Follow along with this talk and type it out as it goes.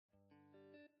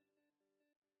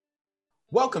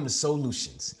Welcome to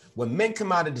Solutions, where men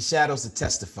come out of the shadows to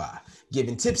testify,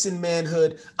 giving tips in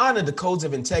manhood, honor the codes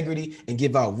of integrity, and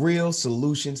give out real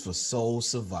solutions for soul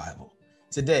survival.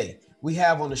 Today, we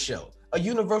have on the show a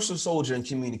universal soldier in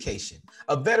communication,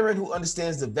 a veteran who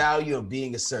understands the value of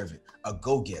being a servant, a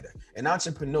go-getter, an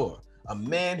entrepreneur, a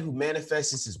man who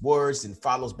manifests his words and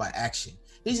follows by action.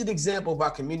 He's an example of our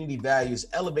community values,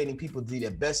 elevating people to be their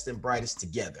best and brightest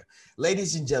together.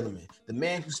 Ladies and gentlemen, the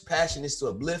man whose passion is to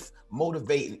uplift,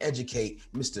 motivate, and educate,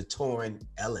 Mr. Torrin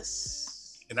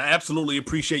Ellis. And I absolutely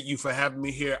appreciate you for having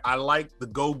me here. I like the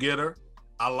go-getter.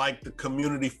 I like the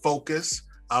community focus.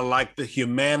 I like the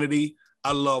humanity.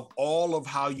 I love all of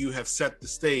how you have set the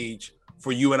stage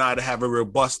for you and I to have a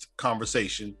robust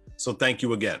conversation. So thank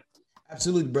you again.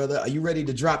 Absolutely, brother. Are you ready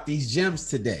to drop these gems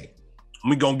today?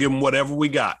 We're going to give them whatever we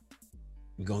got.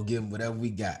 We're going to give them whatever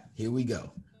we got. Here we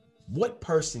go. What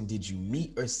person did you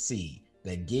meet or see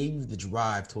that gave you the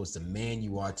drive towards the man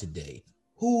you are today?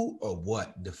 Who or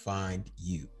what defined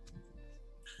you?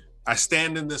 I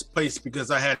stand in this place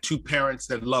because I had two parents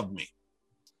that loved me.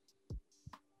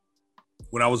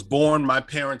 When I was born, my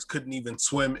parents couldn't even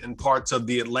swim in parts of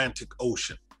the Atlantic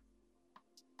Ocean.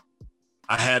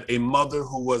 I had a mother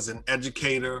who was an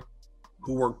educator,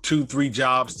 who worked 2-3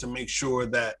 jobs to make sure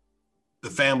that the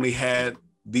family had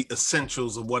the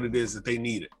essentials of what it is that they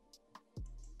needed.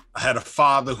 I had a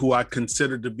father who I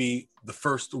considered to be the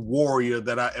first warrior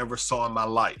that I ever saw in my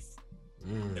life.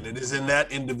 And it is in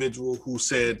that individual who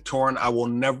said, Torrin, I will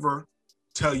never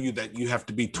tell you that you have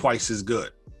to be twice as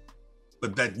good,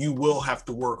 but that you will have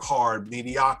to work hard.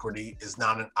 Mediocrity is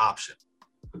not an option.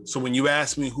 So when you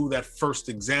ask me who that first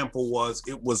example was,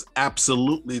 it was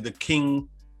absolutely the king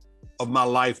of my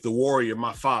life, the warrior,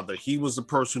 my father. He was the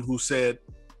person who said,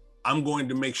 I'm going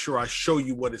to make sure I show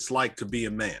you what it's like to be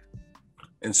a man.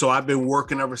 And so I've been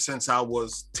working ever since I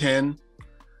was 10.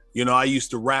 You know, I used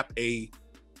to wrap a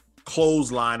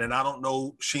clothesline, and I don't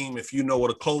know, Sheem, if you know what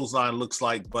a clothesline looks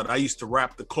like, but I used to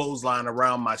wrap the clothesline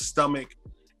around my stomach,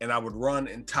 and I would run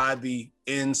and tie the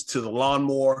ends to the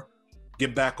lawnmower,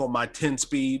 get back on my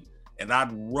 10-speed, and I'd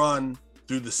run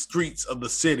through the streets of the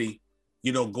city,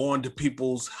 you know, going to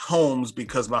people's homes,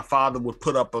 because my father would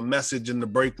put up a message in the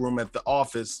break room at the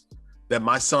office that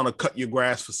my son will cut your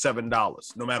grass for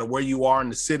 $7. No matter where you are in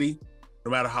the city,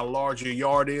 no matter how large your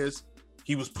yard is,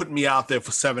 he was putting me out there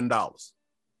for $7.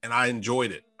 And I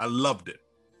enjoyed it. I loved it.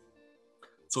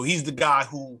 So he's the guy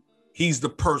he's the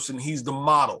person, he's the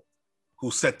model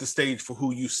who set the stage for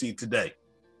who you see today.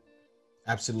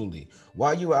 Absolutely.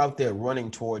 While you were out there running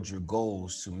towards your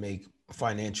goals to make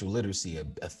financial literacy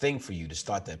a thing for you to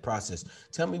start that process,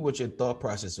 tell me what your thought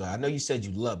process was. I know you said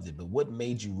you loved it, but what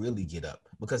made you really get up?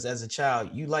 Because as a child,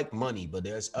 you like money, but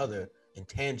there's other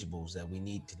intangibles that we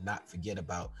need to not forget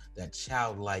about, that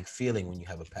childlike feeling when you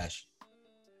have a passion.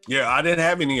 Yeah, I didn't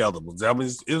have any other ones.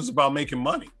 It was about making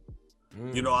money.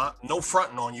 You know, no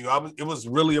fronting on you. It was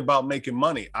really about making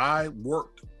money. I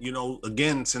worked, you know,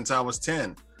 again, since I was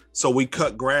 10. So we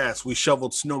cut grass, we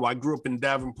shoveled snow. I grew up in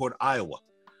Davenport, Iowa.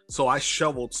 So I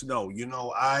shoveled snow. You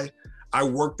know, I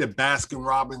worked at Baskin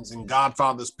Robbins and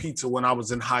Godfather's Pizza when I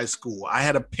was in high school. I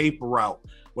had a paper route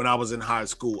when I was in high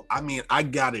school. I mean, I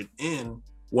got it in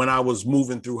when I was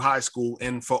moving through high school,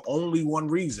 and for only one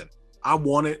reason. I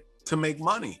wanted to make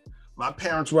money. My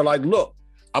parents were like, look,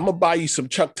 I'm gonna buy you some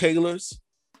Chuck Taylors.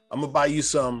 I'm gonna buy you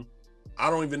some, I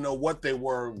don't even know what they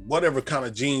were, whatever kind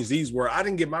of jeans these were. I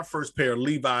didn't get my first pair of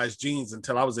Levi's jeans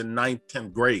until I was in 9th,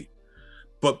 10th grade.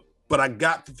 But I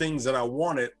got the things that I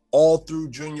wanted all through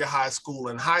junior high school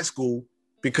and high school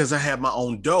because I had my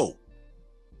own dough.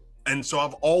 And so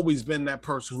I've always been that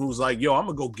person who's like, yo, I'm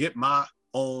gonna go get my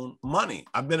own money.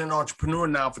 I've been an entrepreneur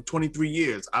now for 23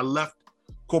 years. I left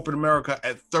corporate America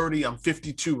at 30. I'm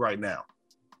 52 right now.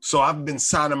 So I've been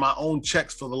signing my own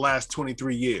checks for the last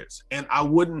 23 years, and I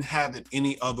wouldn't have it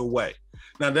any other way.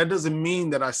 Now, that doesn't mean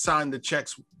that I signed the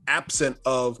checks absent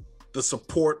of the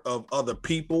support of other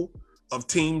people, of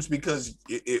teams, because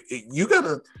if you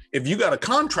got a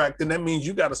contract, then that means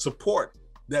you got to support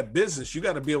that business. You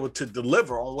got to be able to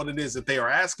deliver on what it is that they are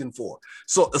asking for.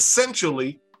 So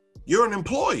essentially, you're an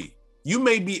employee. You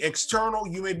may be external,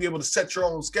 you may be able to set your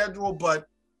own schedule, but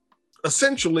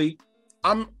essentially,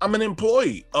 I'm an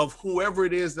employee of whoever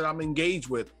it is that I'm engaged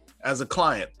with as a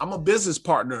client. I'm a business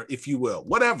partner, if you will,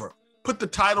 whatever. Put the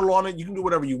title on it. You can do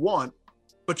whatever you want,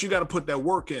 but you got to put that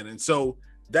work in. And so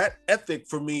that ethic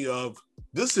for me of,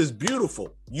 this is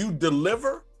beautiful. You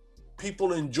deliver,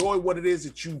 people enjoy what it is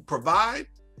that you provide,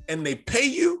 and they pay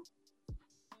you.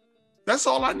 That's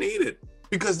all I needed.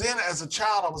 Because then as a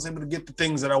child, I was able to get the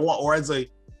things that I want, or as a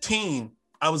teen,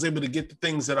 I was able to get the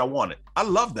things that I wanted. I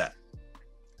love that.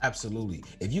 Absolutely.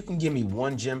 If you can give me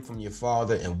one gem from your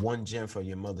father and one gem from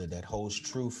your mother that holds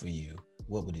true for you,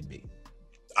 what would it be?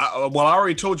 Well, I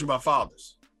already told you my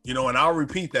father's, and I'll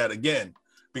repeat that again,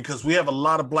 because we have a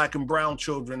lot of black and brown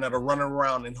children that are running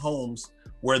around in homes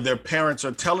where their parents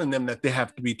are telling them that they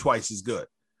have to be twice as good.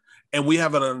 And we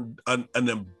have an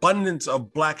abundance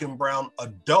of black and brown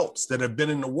adults that have been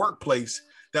in the workplace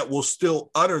that will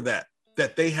still utter that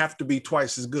they have to be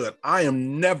twice as good. I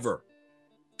am never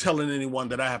telling anyone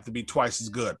that I have to be twice as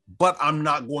good, but I'm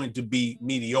not going to be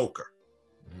mediocre.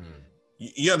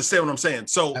 You understand what I'm saying?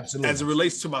 So Absolutely. As it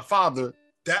relates to my father,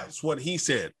 that's what he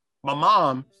said. My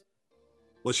mom,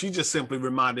 well, she just simply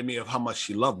reminded me of how much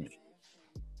she loved me.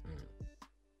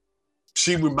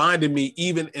 She reminded me,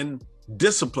 even in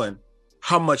discipline,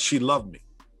 how much she loved me.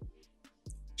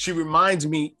 She reminds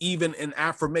me, even in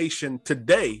affirmation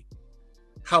today,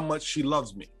 how much she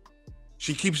loves me.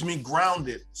 She keeps me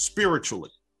grounded spiritually.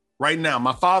 Right now,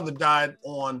 my father died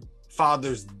on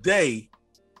Father's Day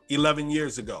 11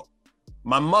 years ago.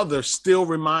 My mother still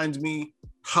reminds me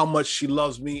how much she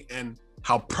loves me and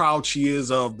how proud she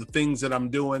is of the things that I'm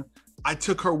doing. I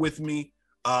took her with me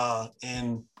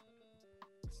in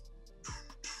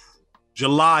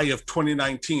July of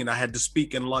 2019. I had to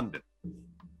speak in London.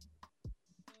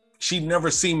 She'd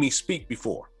never seen me speak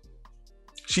before.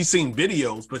 She's seen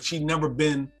videos, but she'd never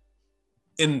been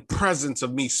in presence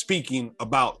of me speaking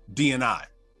about D&I.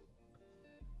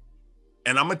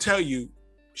 And I'm gonna tell you,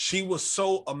 she was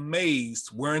so amazed.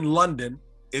 We're in London.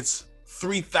 It's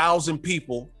 3,000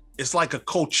 people. It's like a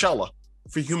Coachella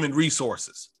for human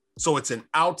resources. So it's an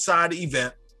outside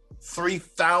event,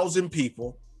 3,000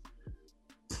 people,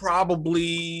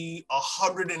 probably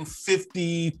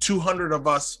 150, 200 of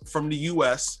us from the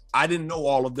US. I didn't know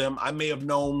all of them. I may have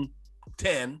known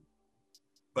 10,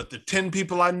 but the 10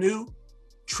 people I knew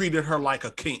treated her like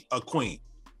a queen.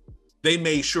 They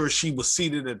made sure she was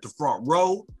seated at the front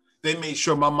row. They made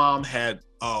sure my mom had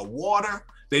water.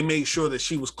 They made sure that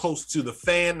she was close to the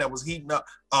fan that was heating up,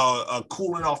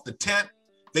 cooling off the tent.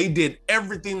 They did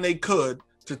everything they could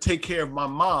to take care of my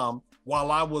mom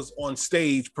while I was on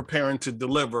stage preparing to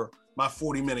deliver my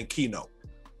 40-minute keynote.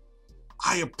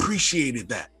 I appreciated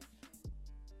that.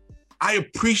 I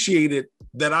appreciated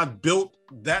that I built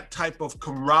that type of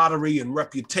camaraderie and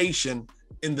reputation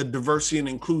in the diversity and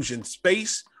inclusion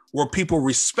space where people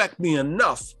respect me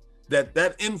enough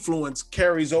that influence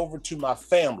carries over to my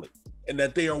family and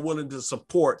that they are willing to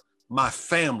support my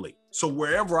family. So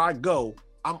wherever I go,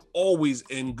 I'm always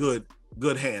in good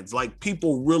hands. Like,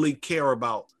 people really care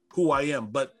about who I am,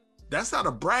 but that's not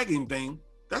a bragging thing.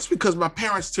 That's because my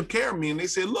parents took care of me and they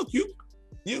said, look,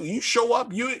 you show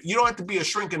up, you don't have to be a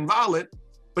shrinking violet,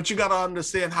 but you got to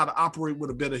understand how to operate with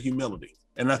a bit of humility.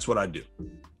 And that's what I do.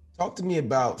 Talk to me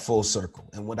about full circle.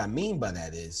 And what I mean by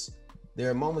that is, there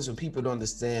are moments when people don't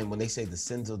understand when they say the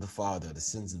sins of the father, the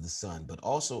sins of the son, but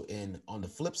also on the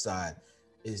flip side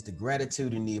is the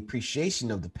gratitude and the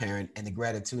appreciation of the parent and the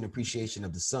gratitude and appreciation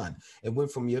of the son. It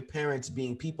went from your parents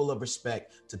being people of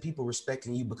respect to people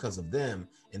respecting you because of them.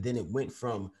 And then it went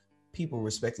from people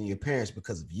respecting your parents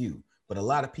because of you. But a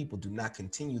lot of people do not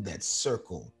continue that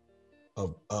circle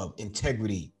of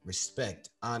integrity, respect,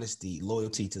 honesty,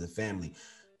 loyalty to the family.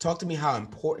 Talk to me how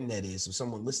important that is for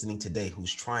someone listening today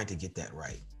who's trying to get that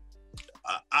right.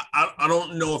 I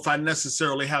don't know if I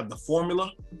necessarily have the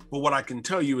formula, but what I can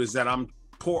tell you is that I'm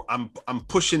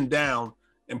pushing down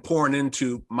and pouring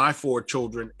into my 4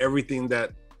 children everything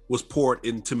that was poured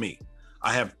into me.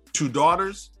 I have 2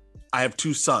 daughters, I have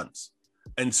 2 sons.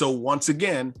 And so once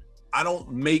again, I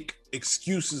don't make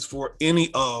excuses for any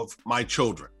of my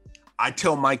children. I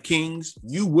tell my kings,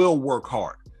 you will work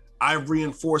hard. I've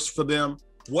reinforced for them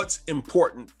what's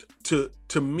important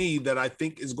to me that I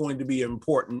think is going to be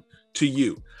important to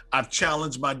you. I've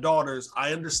challenged my daughters.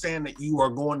 I understand that you are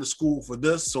going to school for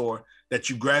this or that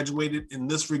you graduated in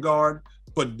this regard,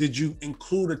 but did you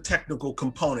include a technical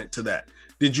component to that?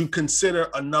 Did you consider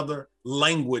another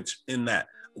language in that?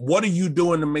 What are you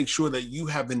doing to make sure that you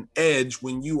have an edge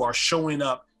when you are showing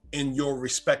up in your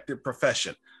respective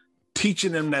profession?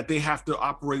 Teaching them that they have to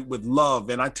operate with love.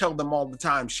 And I tell them all the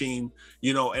time, Sheen,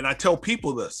 and I tell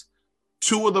people this,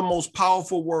 2 of the most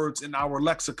powerful words in our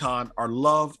lexicon are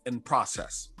love and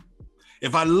process.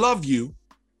 If I love you,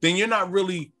 then you're not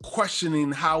really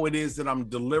questioning how it is that I'm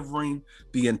delivering,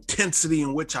 the intensity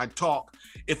in which I talk.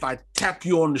 If I tap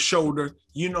you on the shoulder,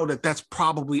 you know that that's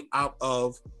probably out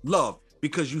of love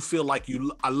because you feel like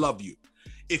I love you.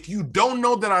 If you don't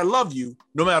know that I love you,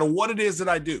 no matter what it is that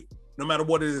I do, no matter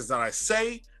what it is that I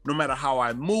say, no matter how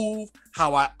I move,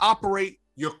 how I operate,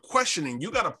 you're questioning. You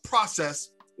got to process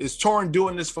Is Torrin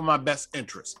doing this for my best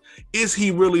interest? Is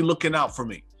he really looking out for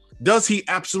me? Does he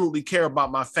absolutely care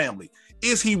about my family?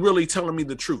 Is he really telling me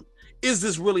the truth? Is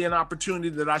this really an opportunity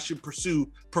that I should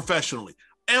pursue professionally?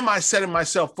 Am I setting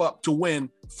myself up to win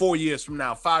 4 years from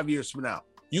now, 5 years from now?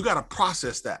 You got to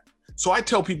process that. So I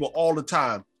tell people all the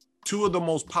time, two of the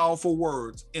most powerful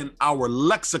words in our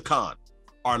lexicon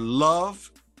are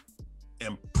love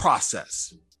and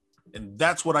process. And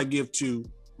that's what I give to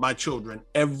my children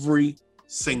every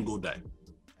single day.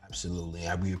 Absolutely.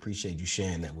 We appreciate you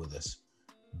sharing that with us.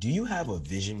 Do you have a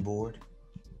vision board?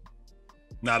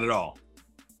 Not at all.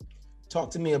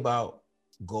 Talk to me about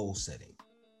goal setting.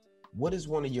 What is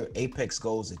one of your apex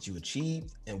goals that you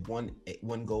achieved and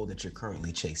one goal that you're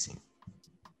currently chasing?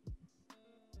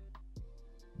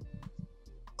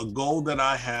 A goal that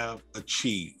I have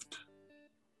achieved.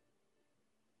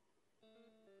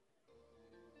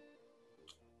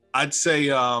 I'd say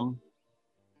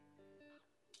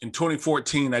in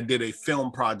 2014, I did a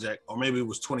film project, or maybe it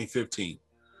was 2015.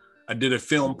 I did a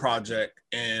film project,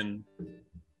 and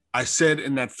I said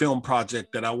in that film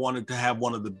project that I wanted to have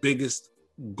one of the biggest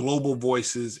global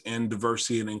voices in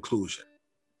diversity and inclusion.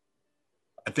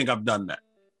 I think I've done that.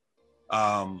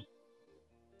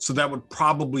 So that would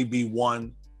probably be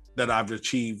one that I've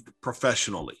achieved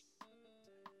professionally.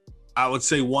 I would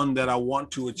say one that I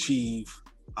want to achieve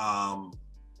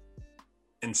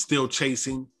and still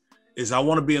chasing is I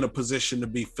want to be in a position to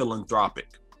be philanthropic,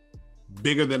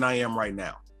 bigger than I am right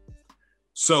now.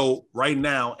 So right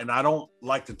now, and I don't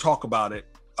like to talk about it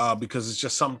because it's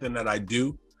just something that I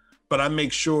do, but I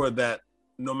make sure that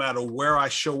no matter where I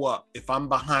show up, if I'm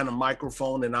behind a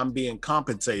microphone and I'm being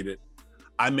compensated,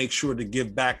 I make sure to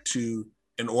give back to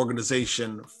an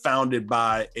organization founded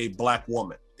by a Black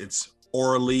woman. It's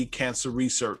Aura Lee Cancer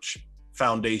Research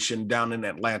Foundation down in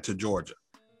Atlanta, Georgia.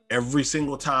 Every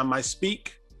single time I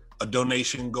speak, a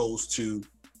donation goes to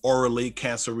Aura Lee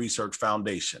Cancer Research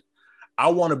Foundation. I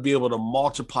want to be able to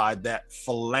multiply that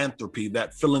philanthropy,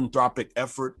 that philanthropic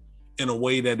effort in a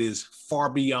way that is far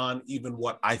beyond even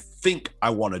what I think I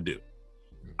want to do.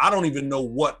 I don't even know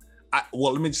well,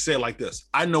 let me just say it like this.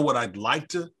 I know what I'd like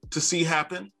to see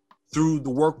happen through the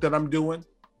work that I'm doing.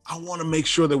 I want to make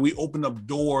sure that we open up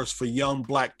doors for young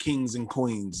Black kings and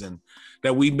queens, and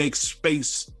that we make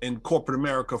space in corporate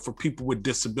America for people with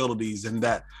disabilities, and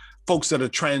that folks that are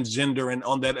transgender and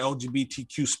on that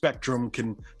LGBTQ spectrum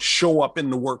can show up in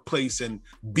the workplace and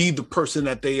be the person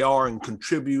that they are and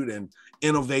contribute and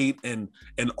innovate and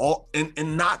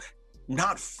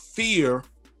not fear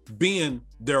being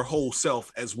their whole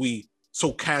self, as we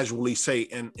so casually say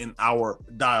in our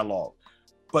dialogue.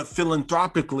 But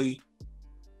philanthropically,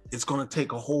 it's going to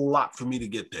take a whole lot for me to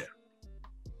get there.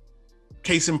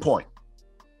 Case in point,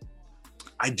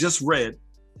 I just read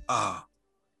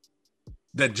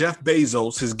that Jeff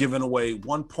Bezos has given away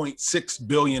 $1.6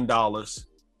 billion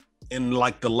in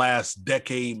like the last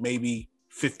decade, maybe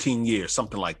 15 years,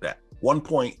 something like that.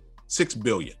 1.6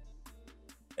 billion.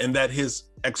 And that his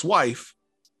ex-wife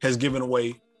has given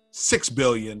away $6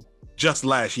 billion just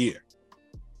last year.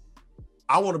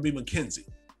 I want to be McKinsey.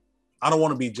 I don't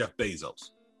want to be Jeff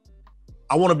Bezos.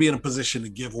 I want to be in a position to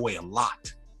give away a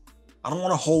lot. I don't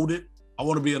want to hold it. I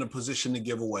want to be in a position to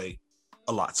give away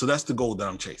a lot. So that's the goal that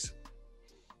I'm chasing.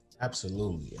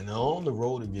 Absolutely. And on the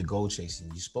road of your goal chasing,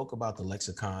 you spoke about the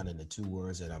lexicon and the two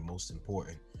words that are most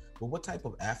important. But what type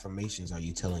of affirmations are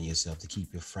you telling yourself to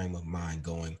keep your frame of mind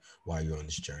going while you're on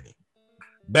this journey?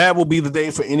 Bad will be the day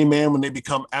for any man when they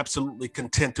become absolutely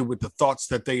contented with the thoughts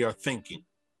that they are thinking,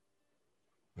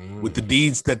 with the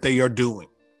deeds that they are doing,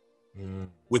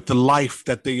 with the life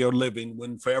that they are living,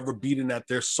 when forever beating at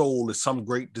their soul is some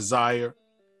great desire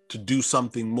to do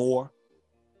something more,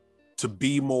 to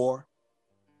be more,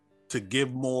 to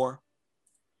give more,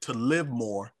 to live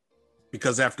more,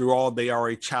 because after all, they are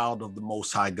a child of the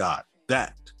Most High God.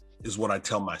 That is what I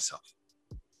tell myself.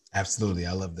 Absolutely.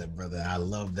 I love that, brother. I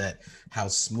love that, how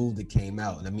smooth it came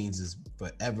out. And that means it's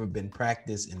forever been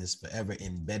practiced and it's forever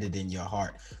embedded in your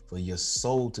heart for your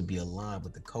soul to be aligned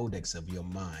with the codex of your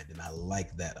mind. And I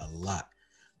like that a lot.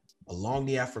 Along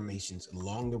the affirmations,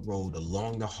 along the road,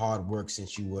 along the hard work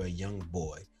since you were a young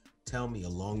boy, tell me,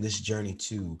 along this journey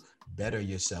to better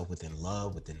yourself within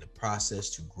love, within the process,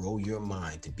 to grow your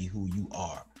mind, to be who you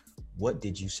are, what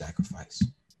did you sacrifice?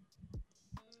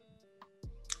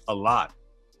 A lot.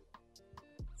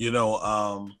 You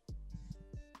know,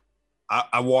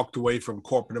 I walked away from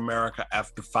corporate America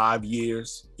after 5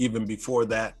 years. Even before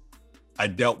that, I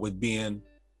dealt with being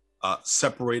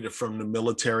separated from the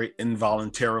military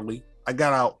involuntarily. I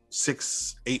got out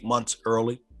 6-8 months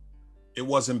early. It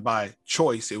wasn't by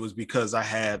choice. It was because I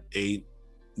had a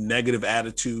negative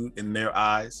attitude in their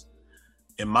eyes.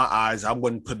 In my eyes, I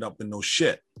wasn't putting up with no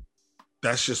shit.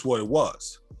 That's just what it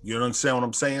was. You understand what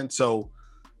I'm saying? So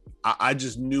I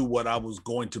just knew what I was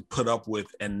going to put up with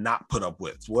and not put up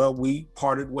with. Well, we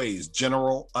parted ways,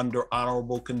 general under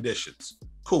honorable conditions.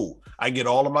 Cool. I get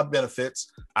all of my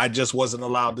benefits. I just wasn't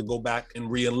allowed to go back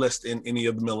and re-enlist in any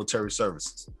of the military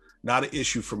services. Not an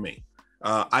issue for me.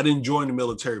 I didn't join the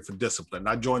military for discipline.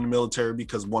 I joined the military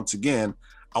because, once again,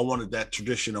 I wanted that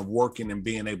tradition of working and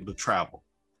being able to travel.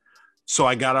 So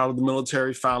I got out of the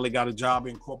military, finally got a job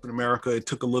in corporate America. It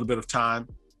took a little bit of time,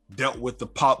 dealt with the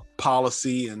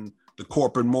policy and the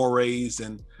corporate mores,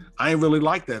 and I didn't really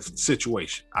like that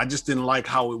situation. I just didn't like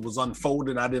how it was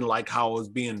unfolded. I didn't like how I was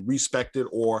being respected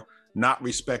or not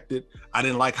respected. I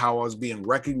didn't like how I was being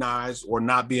recognized or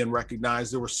not being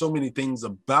recognized. There were so many things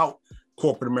about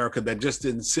corporate America that just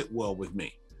didn't sit well with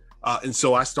me. And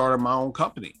so I started my own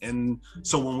company. And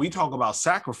so when we talk about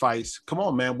sacrifice, come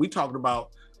on, man, we talking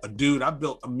about a dude, I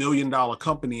built $1 million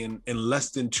company in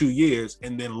less than 2 years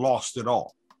and then lost it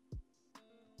all.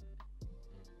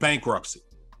 Bankruptcy.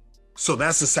 So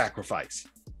that's a sacrifice.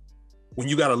 When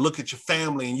you got to look at your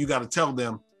family and you got to tell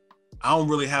them, I don't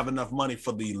really have enough money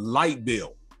for the light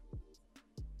bill.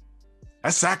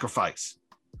 That's sacrifice.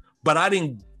 But I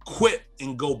didn't quit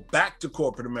and go back to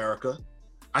corporate America.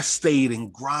 I stayed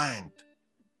and grind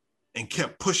and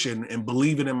kept pushing and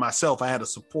believing in myself. I had a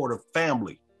supportive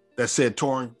family that said,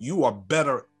 Torrin, you are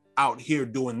better out here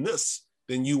doing this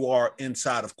than you are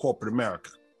inside of corporate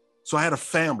America. So I had a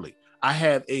family. I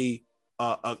had a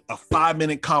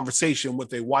 5-minute conversation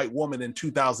with a white woman in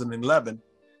 2011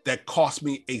 that cost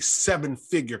me a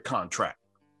 7-figure contract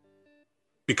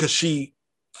because she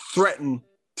threatened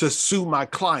to sue my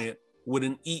client with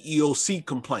an EEOC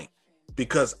complaint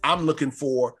because I'm looking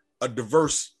for a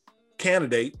diverse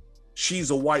candidate. She's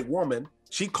a white woman.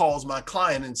 She calls my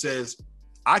client and says,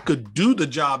 I could do the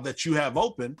job that you have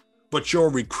open, but your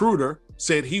recruiter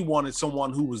said he wanted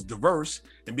someone who was diverse.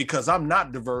 And because I'm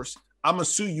not diverse, I'm going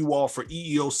to sue you all for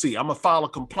EEOC. I'm going to file a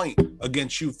complaint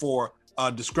against you for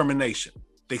discrimination.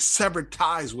 They severed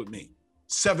ties with me.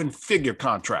 7-figure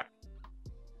contract.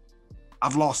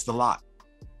 I've lost a lot,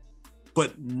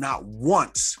 but not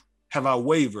once have I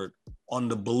wavered on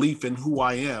the belief in who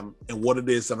I am and what it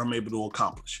is that I'm able to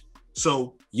accomplish.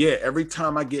 So yeah, every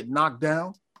time I get knocked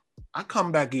down, I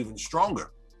come back even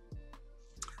stronger,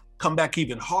 come back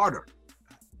even harder.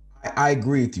 I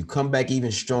agree with you. Come back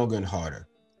even stronger and harder.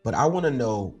 But I want to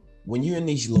know, when you're in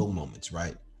these low moments,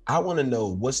 right? I want to know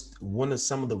what's one of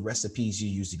some of the recipes you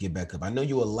use to get back up. I know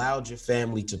you allowed your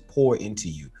family to pour into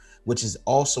you, which is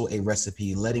also a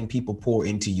recipe, letting people pour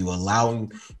into you,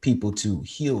 allowing people to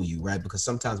heal you, right? Because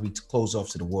sometimes we close off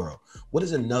to the world. What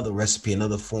is another recipe,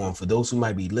 another form for those who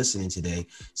might be listening today,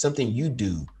 something you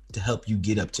do to help you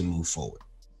get up to move forward?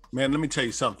 Man, let me tell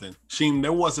you something. Sheem,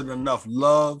 there wasn't enough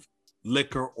love,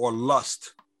 liquor, or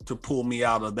lust to pull me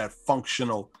out of that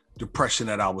functional depression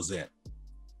that I was in.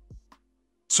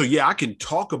 So yeah, I can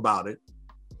talk about it,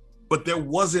 but there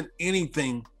wasn't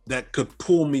anything that could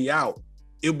pull me out.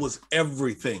 It was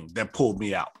everything that pulled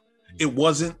me out. It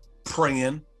wasn't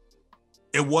praying.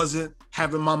 It wasn't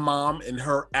having my mom and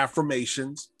her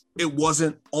affirmations. It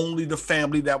wasn't only the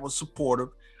family that was supportive.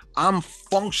 I'm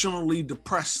functionally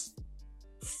depressed.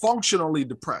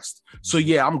 So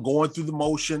yeah, I'm going through the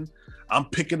motion. I'm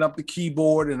picking up the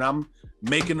keyboard and I'm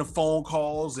making the phone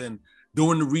calls and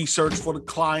doing the research for the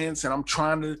clients. And I'm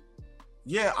trying to,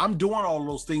 yeah, I'm doing all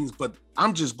those things, but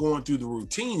I'm just going through the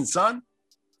routine, son.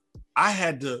 I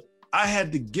had to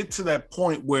get to that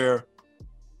point where,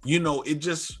 you know, it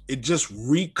just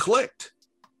re-clicked.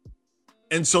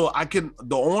 And so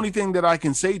the only thing that I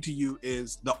can say to you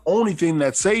is the only thing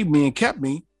that saved me and kept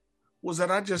me was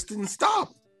that I just didn't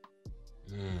stop.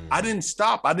 I didn't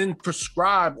stop. I didn't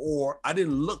prescribe, or I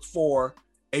didn't look for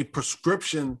a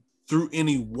prescription through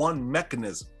any one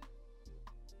mechanism,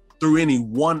 through any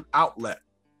one outlet,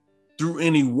 through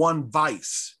any one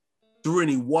vice, through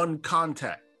any one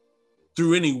contact,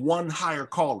 through any one higher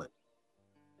calling.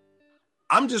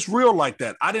 I'm just real like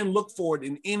that. I didn't look for it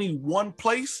in any one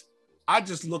place. I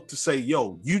just looked to say,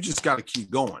 yo, you just got to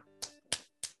keep going.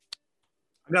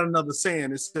 I got another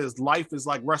saying. It says, life is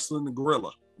like wrestling the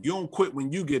gorilla. You don't quit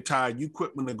when you get tired. You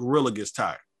quit when the gorilla gets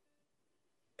tired.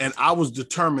 And I was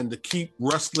determined to keep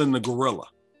wrestling the gorilla.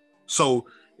 So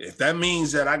if that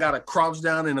means that I got to crouch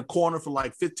down in a corner for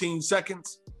like 15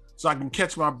 seconds so I can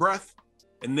catch my breath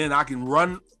and then I can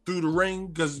run through the ring,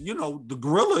 because, you know, the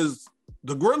gorilla's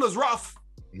rough.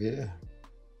 Yeah.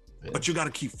 But you got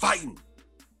to keep fighting.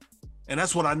 And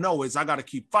that's what I know is I got to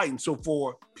keep fighting. So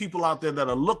for people out there that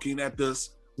are looking at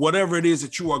this, whatever it is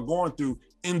that you are going through,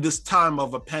 in this time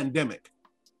of a pandemic.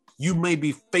 You may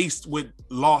be faced with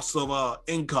loss of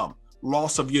income,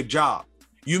 loss of your job.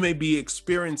 You may be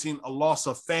experiencing a loss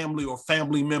of family or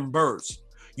family members.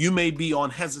 You may be on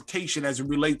hesitation as it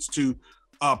relates to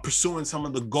pursuing some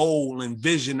of the goal and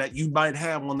vision that you might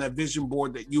have on that vision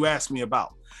board that you asked me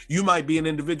about. You might be an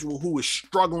individual who is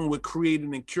struggling with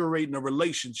creating and curating a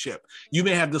relationship. You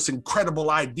may have this incredible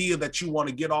idea that you want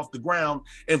to get off the ground,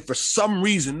 and for some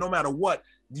reason, no matter what,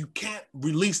 you can't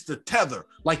release the tether.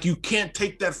 Like you can't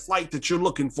take that flight that you're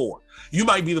looking for. You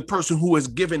might be the person who has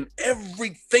given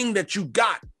everything that you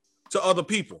got to other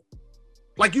people.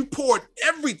 Like you poured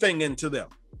everything into them,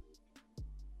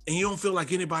 and you don't feel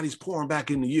like anybody's pouring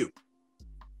back into you.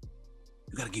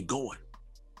 You got to keep going.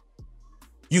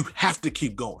 You have to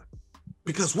keep going,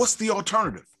 because what's the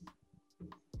alternative?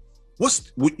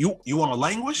 You want to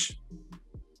languish?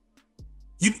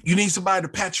 You need somebody to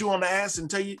pat you on the ass and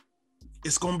tell you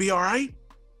it's going to be all right?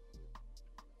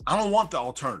 I don't want the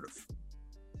alternative.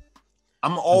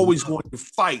 I'm always going to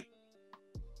fight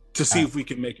to see if we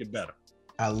can make it better.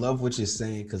 I love what you're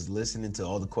saying, because listening to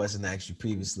all the questions I asked you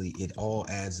previously, it all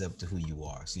adds up to who you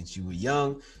are. Since you were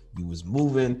young, you was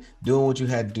moving, doing what you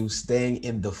had to do, staying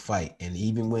in the fight. And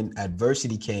even when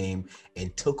adversity came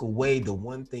and took away the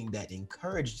one thing that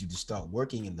encouraged you to start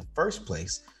working in the first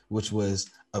place, which was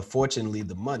unfortunately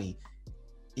the money,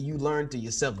 you learned to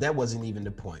yourself that wasn't even the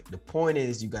point. The point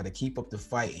is you got to keep up the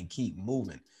fight and keep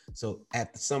moving. So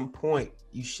at some point,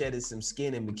 you shedded some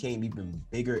skin and became even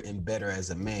bigger and better as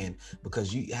a man,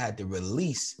 because you had to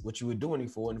release what you were doing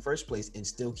before in the first place and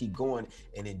still keep going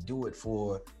and then do it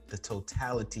for the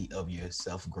totality of your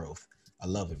self-growth. I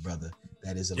love it, brother.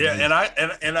 That is amazing.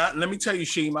 Yeah, and I let me tell you,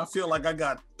 Sheem, I feel like I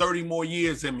got 30 more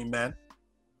years in me, man.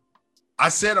 I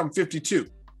said I'm 52.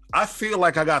 I feel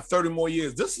like I got 30 more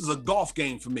years. This is a golf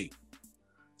game for me.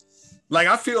 Like,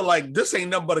 I feel like this ain't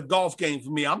nothing but a golf game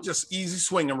for me. I'm just easy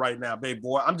swinging right now, baby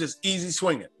boy. I'm just easy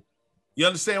swinging. You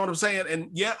understand what I'm saying? And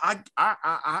yeah,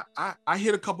 I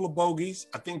hit a couple of bogeys.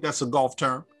 I think that's a golf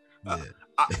term. Yeah.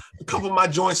 A couple of my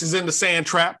joints is in the sand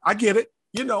trap. I get it.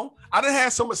 You know, I done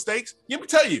had some mistakes. Let me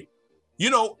tell you,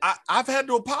 I've had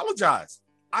to apologize.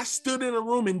 I stood in a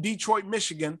room in Detroit,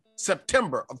 Michigan,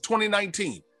 September of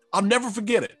 2019. I'll never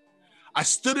forget it. I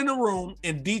stood in a room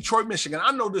in Detroit, Michigan.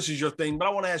 I know this is your thing, but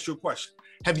I want to ask you a question.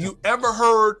 Have you ever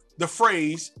heard the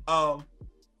phrase, I'm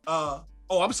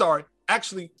sorry.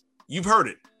 Actually, you've heard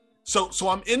it. So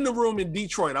I'm in the room in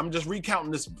Detroit. I'm just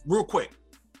recounting this real quick.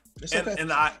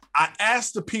 And I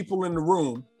asked the people in the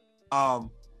room,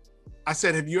 I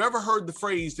said, have you ever heard the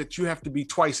phrase that you have to be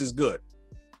twice as good?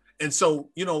 And so,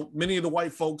 many of the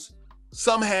white folks,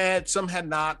 some had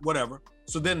not, whatever.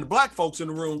 So then the black folks in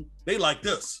the room, they like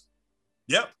this.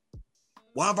 Yep.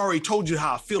 Well, I've already told you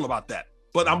how I feel about that.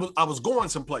 But I was going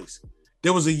someplace.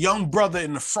 There was a young brother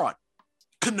in the front.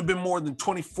 Couldn't have been more than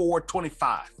 24,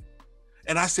 25.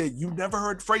 And I said, you never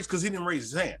heard the phrase? Because he didn't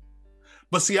raise his hand.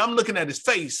 But see, I'm looking at his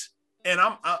face, and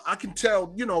I can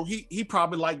tell, he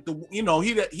probably like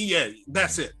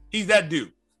that's it. He's that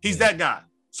dude. He's that guy.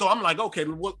 So I'm like, okay,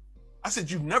 well, I said,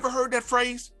 you've never heard that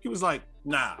phrase? He was like,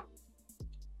 nah.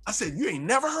 I said, you ain't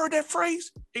never heard that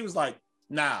phrase? He was like,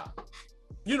 nah.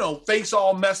 Face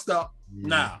all messed up.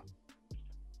 Nah.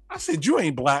 I said, you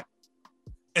ain't black.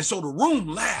 And so the room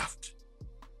laughed.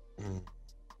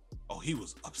 Oh, he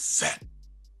was upset.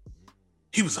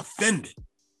 He was offended.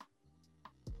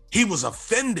 He was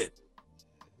offended.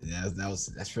 Yeah,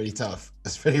 that's pretty tough.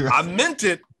 That's pretty rough. I meant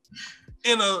it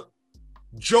in a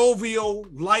jovial,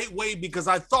 light way, because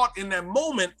I thought in that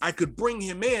moment I could bring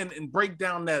him in and break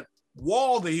down that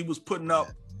wall that he was putting up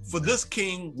for this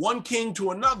king, one king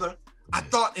to another. I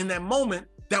thought in that moment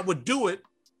that would do it,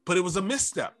 but it was a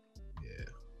misstep. Yeah.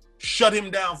 Shut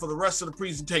him down for the rest of the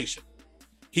presentation.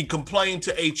 He complained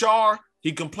to HR,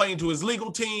 he complained to his legal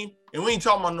team, and we ain't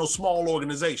talking about no small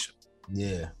organization.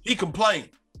 Yeah. He complained.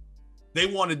 They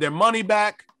wanted their money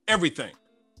back, everything.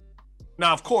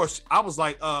 Now, of course, I was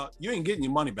like, you ain't getting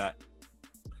your money back.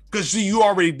 Because you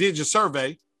already did your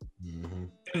survey,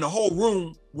 and the whole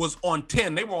room was on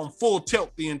 10. They were on full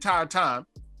tilt the entire time.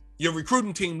 Your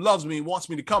recruiting team loves me and wants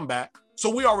me to come back. So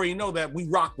we already know that we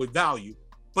rock with value.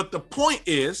 But the point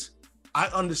is, I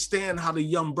understand how the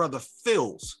young brother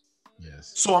feels.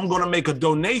 Yes. So I'm going to make a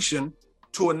donation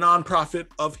to a nonprofit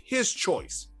of his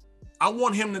choice. I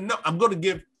want him to know. I'm going to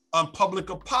give a public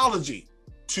apology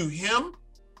to him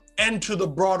and to the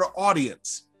broader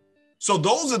audience. So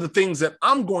those are the things that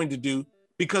I'm going to do,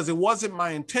 because it wasn't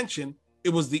my intention. It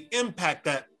was the impact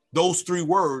that those three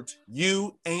words,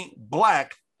 you ain't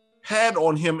black, had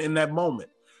on him in that moment.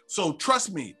 So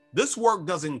trust me, this work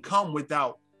doesn't come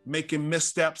without making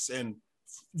missteps and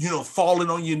falling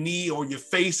on your knee or your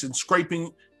face and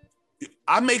scraping.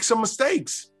 I make some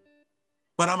mistakes,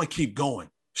 but I'm going to keep going.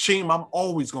 Sheem, I'm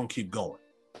always going to keep going.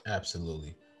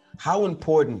 Absolutely. How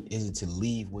important is it to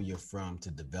leave where you're from to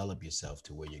develop yourself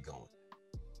to where you're going?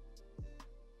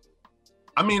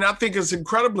 I mean, I think it's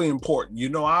incredibly important.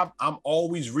 I'm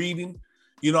always reading.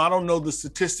 I don't know the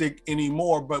statistic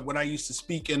anymore, but when I used to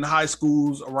speak in high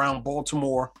schools around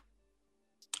Baltimore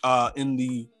in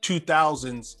the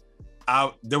 2000s,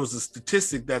 there was a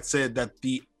statistic that said that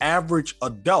the average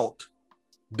adult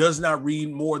does not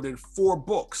read more than 4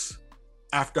 books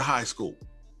after high school.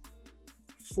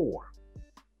 4.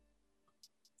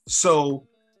 So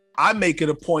I make it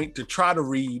a point to try to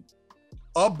read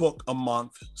a book a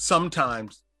month,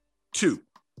 sometimes 2.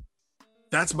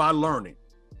 That's my learning.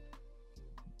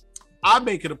 I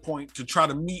make it a point to try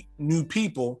to meet new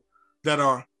people that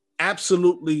are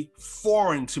absolutely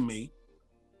foreign to me,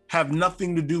 have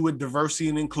nothing to do with diversity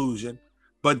and inclusion,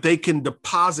 but they can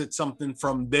deposit something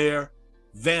from their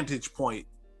vantage point,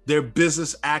 their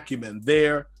business acumen,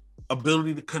 their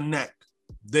ability to connect,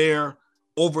 their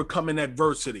overcoming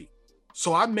adversity.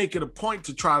 So I make it a point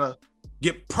to try to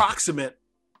get proximate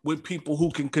with people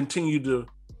who can continue to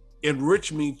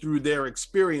enrich me through their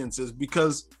experiences,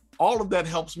 because all of that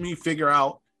helps me figure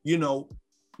out,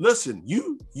 listen,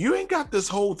 you ain't got this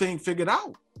whole thing figured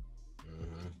out.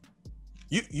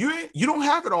 You don't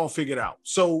have it all figured out.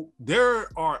 So there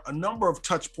are a number of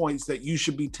touch points that you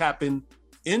should be tapping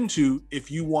into if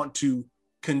you want to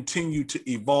continue to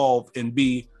evolve and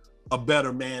be a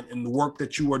better man in the work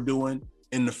that you are doing,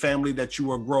 in the family that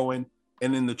you are growing,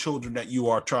 and in the children that you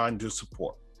are trying to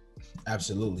support.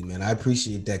 Absolutely, man. I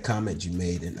appreciate that comment you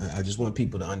made. And I just want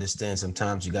people to understand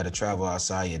sometimes you got to travel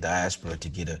outside your diaspora to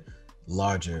get a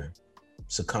larger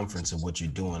circumference of what you're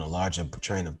doing, a larger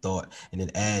train of thought. And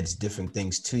it adds different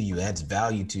things to you, adds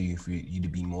value to you for you to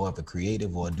be more of a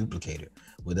creative or a duplicator,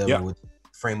 whatever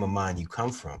frame of mind you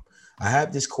come from. I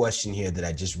have this question here that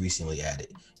I just recently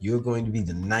added. You're going to be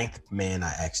the 9th man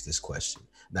I asked this question.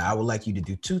 Now, I would like you to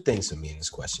do 2 things for me in this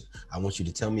question. I want you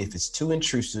to tell me if it's too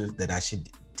intrusive that I should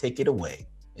take it away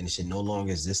and it should no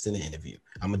longer exist in the interview.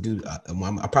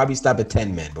 I'll probably stop at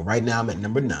 10 men, but right now I'm at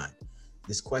number 9.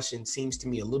 This question seems to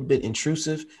me a little bit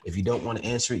intrusive. If you don't want to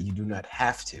answer it, you do not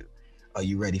have to. Are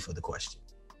you ready for the question?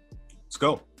 Let's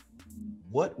go.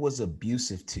 What was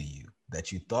abusive to you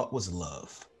that you thought was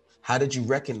love? How did you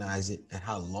recognize it, and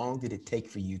how long did it take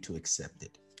for you to accept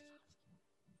it?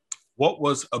 What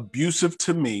was abusive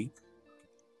to me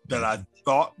that I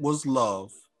thought was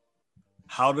love?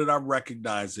 How did I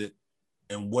recognize it?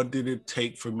 And what did it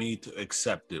take for me to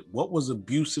accept it? What was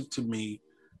abusive to me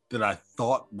that I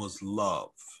thought was love?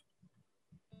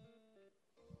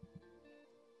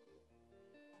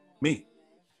 Me.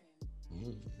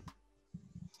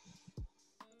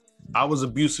 I was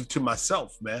abusive to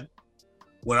myself, man.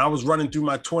 When I was running through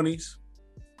my 20s,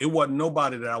 it wasn't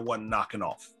nobody that I wasn't knocking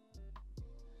off.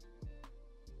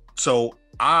 So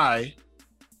I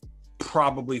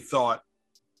probably thought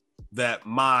that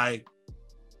my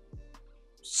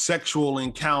sexual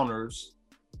encounters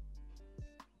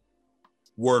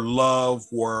were love,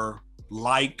 were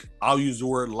like, I'll use the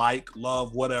word like,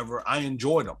 love, whatever. I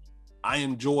enjoyed them. I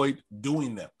enjoyed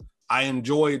doing them. I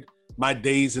enjoyed my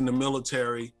days in the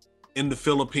military, in the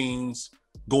Philippines,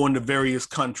 going to various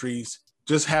countries,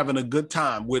 just having a good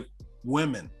time with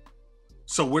women.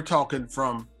 So we're talking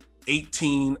from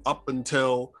 18 up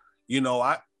until,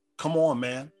 come on,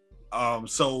 man.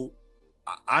 So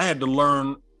I had to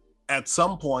learn at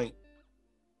some point,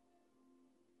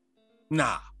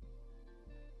 nah,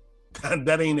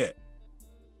 that ain't it.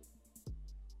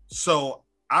 So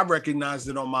I recognized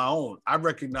it on my own. I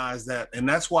recognized that. And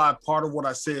that's why part of what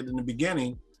I said in the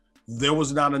beginning, there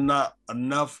was not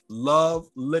enough love,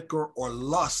 liquor, or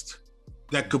lust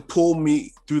that could pull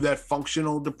me through that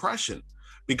functional depression.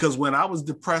 Because when I was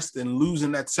depressed and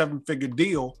losing that 7-figure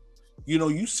deal,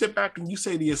 you sit back and you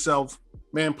say to yourself,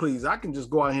 man, please, I can just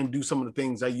go out here and do some of the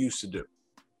things I used to do.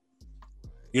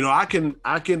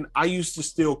 I used to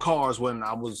steal cars when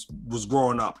I was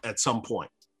growing up at some point.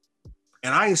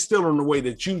 And I ain't stealing the way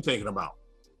that you thinking about.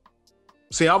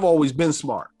 See, I've always been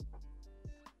smart.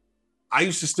 I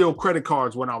used to steal credit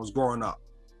cards when I was growing up.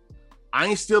 I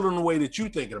ain't stealing the way that you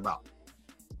thinking about.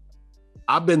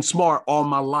 I've been smart all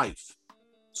my life.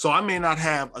 So I may not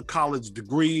have a college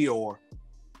degree or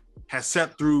have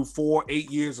sat through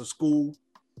 4-8 years of school.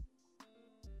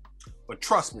 But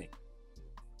trust me,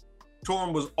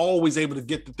 Torrin was always able to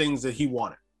get the things that he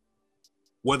wanted.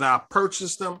 Whether I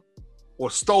purchased them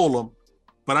or stole them,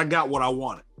 but I got what I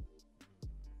wanted.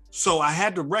 So I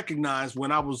had to recognize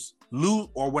when I was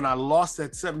when I lost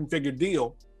that 7-figure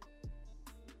deal,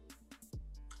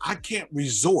 I can't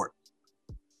resort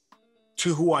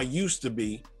to who I used to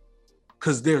be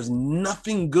because there's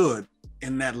nothing good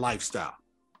in that lifestyle.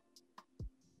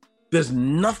 There's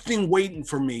nothing waiting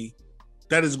for me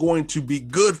that is going to be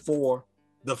good for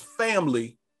the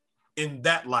family in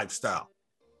that lifestyle.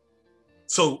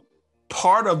 So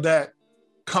part of that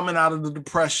coming out of the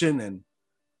depression and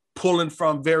pulling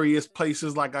from various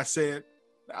places, like I said,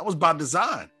 that was by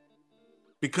design,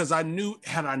 because I knew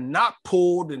had I not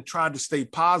pulled and tried to stay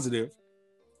positive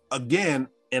again,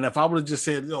 and if I would have just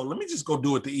said, let me just go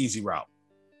do it the easy route,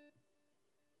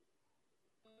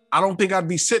 I don't think I'd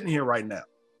be sitting here right now.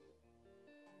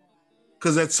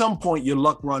 Because at some point your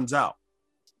luck runs out.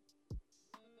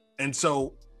 And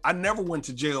so I never went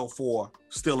to jail for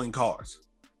stealing cars.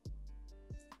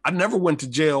 I never went to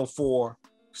jail for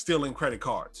stealing credit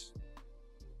cards.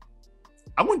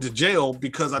 I went to jail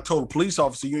because I told a police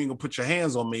officer, you ain't gonna put your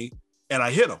hands on me, and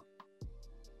I hit him.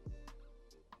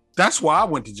 That's why I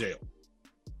went to jail.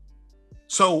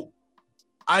 So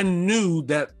I knew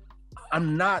that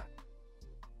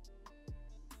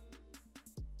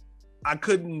I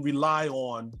couldn't rely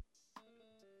on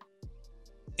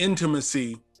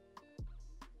intimacy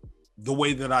the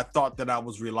way that I thought that I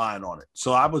was relying on it.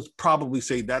 So I would probably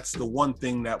say that's the one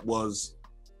thing that was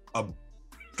a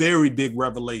very big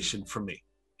revelation for me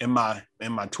in my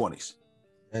 20s.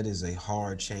 That is a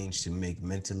hard change to make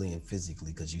mentally and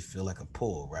physically, because you feel like a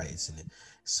pull, right? It's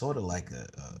sort of like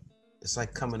it's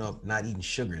like coming up not eating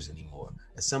sugars anymore.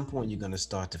 At some point, you're going to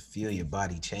start to feel your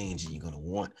body change, and you're going to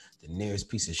want the nearest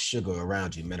piece of sugar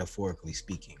around you, metaphorically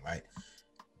speaking, right?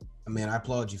 I mean, I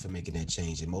applaud you for making that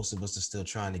change. And most of us are still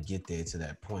trying to get there to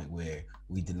that point where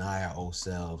we deny our old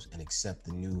selves and accept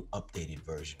the new updated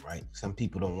version, right? Some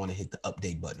people don't want to hit the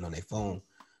update button on their phone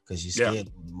because you're scared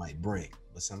what it might bring.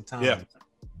 But sometimes you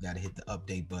got to hit the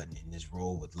update button and just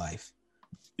roll with life.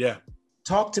 Yeah.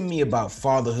 Talk to me about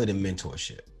fatherhood and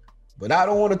mentorship. But I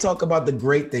don't want to talk about the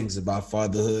great things about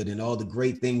fatherhood and all the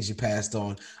great things you passed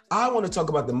on. I want to talk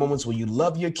about the moments where you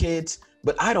love your kids,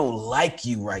 but I don't like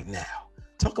you right now.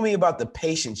 Talk to me about the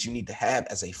patience you need to have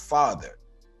as a father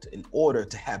in order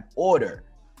to have order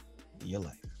in your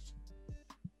life.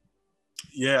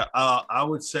 Yeah, I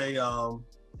would say,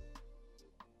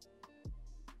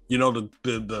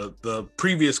 the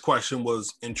previous question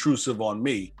was intrusive on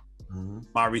me. Mm-hmm.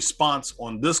 My response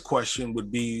on this question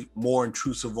would be more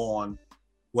intrusive on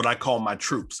what I call my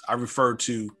troops. I refer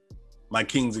to my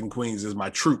kings and queens as my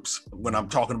troops when I'm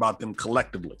talking about them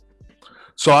collectively.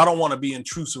 So I don't want to be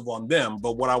intrusive on them,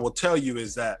 but what I will tell you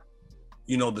is that,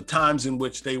 the times in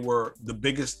which they were the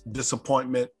biggest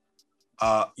disappointment,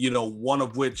 one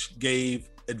of which gave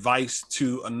advice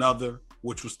to another,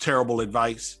 which was terrible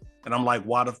advice. And I'm like,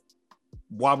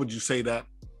 why would you say that?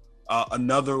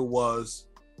 Another was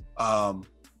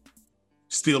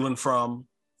stealing from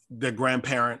their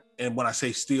grandparent. And when I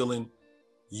say stealing,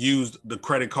 used the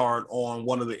credit card on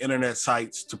one of the internet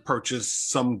sites to purchase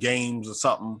some games or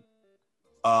something.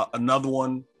 Another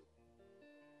one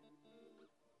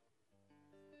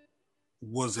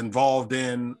was involved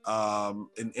in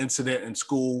an incident in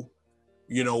school,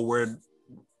 where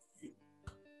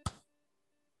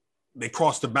they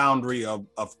crossed the boundary of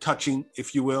touching,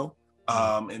 if you will.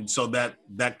 And so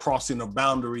that crossing of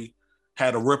boundary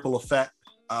had a ripple effect.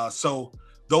 So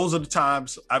those are the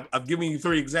times. I've given you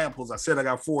 3 examples. I said I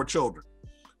got 4 children.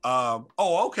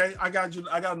 Okay, I got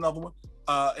another one.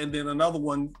 And then another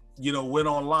one, went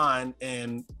online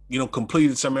and,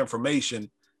 completed some information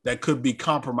that could be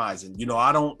compromising.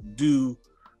 I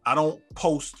don't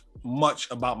post much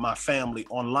about my family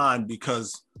online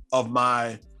because of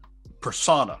my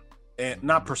persona. And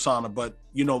not persona, but,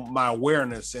 my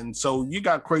awareness. And so you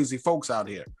got crazy folks out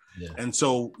here. Yeah. And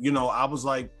so, I was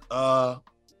like,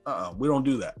 we don't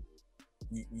do that.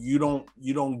 You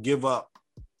don't give up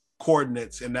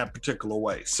coordinates in that particular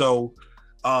way. So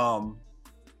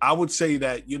I would say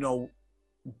that,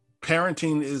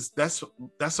 parenting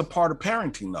that's a part of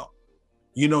parenting though.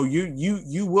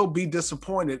 You will be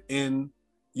disappointed in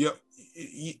your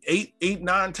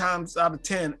 9 times out of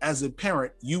 10 as a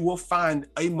parent. You will find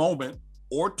a moment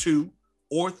or 2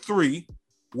 or 3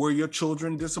 where your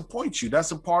children disappoint you.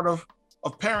 That's a part of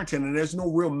parenting, and there's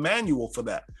no real manual for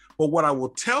that. But what I will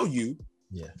tell you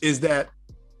is that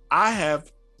I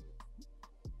have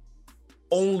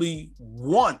only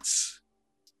once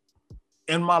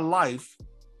in my life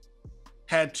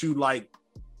had to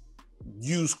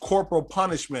use corporal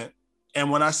punishment.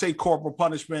 And when I say corporal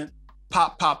punishment,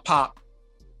 pop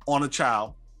on a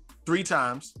child 3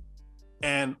 times,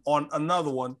 and on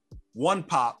another one, 1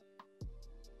 pop.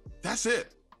 That's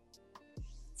it.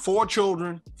 4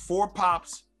 children, 4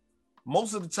 pops.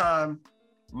 Most of the time,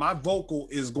 my vocal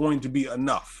is going to be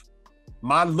enough.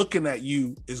 My looking at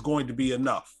you is going to be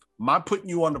enough. My putting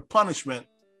you under punishment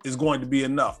is going to be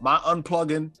enough. My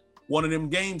unplugging one of them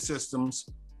game systems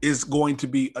is going to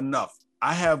be enough.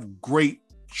 I have great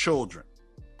children,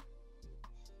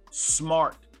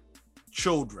 smart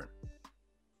children,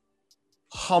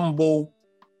 humble,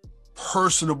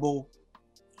 personable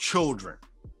children.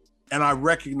 And I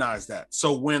recognize that.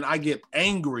 So when I get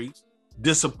angry,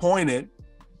 disappointed,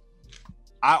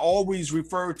 I always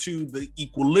refer to the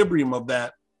equilibrium of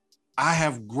that. I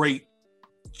have great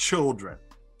children,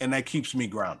 and that keeps me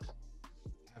grounded.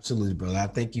 Absolutely, brother. I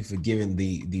thank you for giving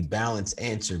the balanced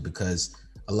answer, because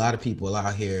a lot of people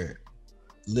out here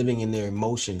living in their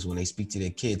emotions when they speak to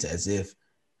their kids as if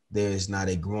there is not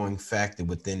a growing factor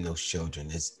within those children,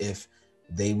 as if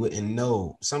they wouldn't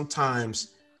know.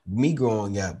 Sometimes, me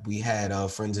growing up, we had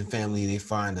friends and family, they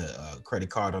find a credit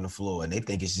card on the floor and they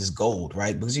think it's just gold,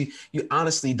 right? Because you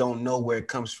honestly don't know where it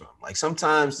comes from. Like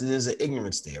sometimes there's an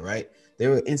ignorance there, right?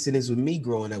 There were incidents with me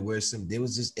growing up where there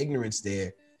was just ignorance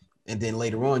there. And then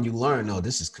later on you learn, no,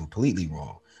 this is completely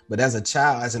wrong. But as a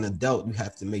child, as an adult, you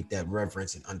have to make that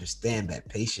reverence and understand that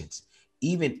patience.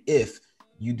 Even if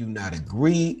you do not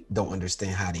agree, don't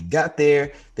understand how they got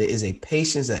there, there is a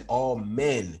patience that all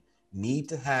men need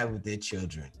to have with their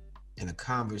children, and a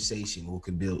conversation will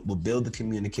build the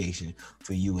communication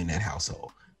for you in that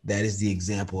household. That is the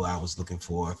example I was looking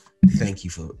for. Thank you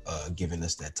for giving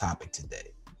us that topic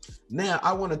today. Now,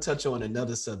 I want to touch on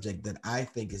another subject that I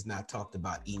think is not talked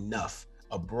about enough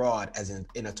abroad, as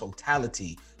in a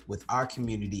totality with our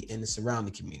community and the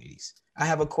surrounding communities. I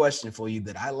have a question for you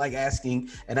that I like asking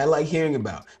and I like hearing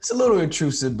about. It's a little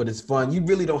intrusive, but it's fun. You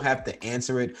really don't have to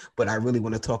answer it, but I really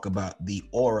want to talk about the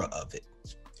aura of it.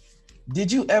 Did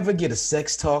you ever get a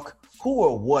sex talk? Who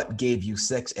or what gave you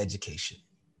sex education?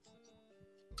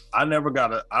 I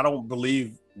don't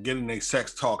believe getting a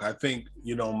sex talk. I think,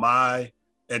 my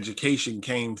education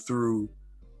came through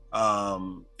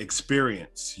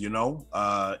experience.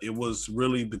 It was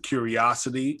really the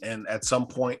curiosity, and at some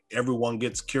point everyone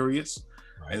gets curious.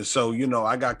 Right. And so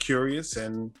I got curious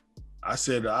and I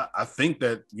said I think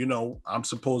that I'm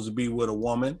supposed to be with a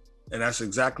woman, and that's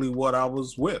exactly what I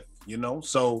was with.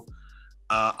 So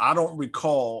I don't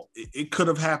recall, it could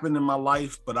have happened in my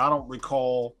life, but I don't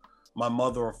recall my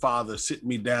mother or father sitting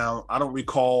me down. I don't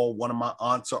recall one of my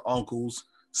aunts or uncles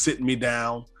sitting me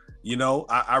down.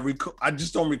 I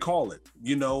just don't recall it.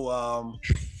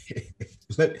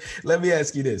 Let me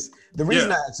ask you this. The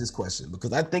reason I ask this question,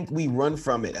 because I think we run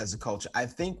from it as a culture. I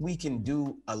think we can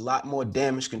do a lot more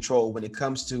damage control when it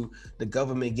comes to the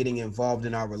government getting involved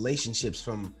in our relationships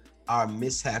from our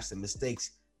mishaps and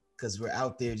mistakes, because we're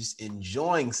out there just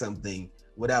enjoying something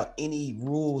without any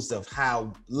rules of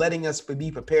how, letting us be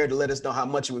prepared to let us know how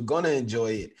much we're going to enjoy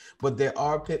it. But there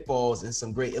are pitfalls and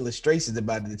some great illustrations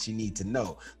about it that you need to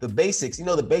know. The basics,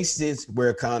 the basics is wear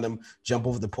a condom, jump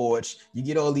over the porch. You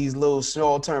get all these little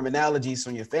small terminologies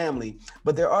from your family,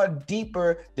 but there are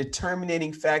deeper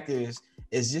determining factors.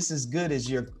 It's just as good as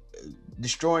you're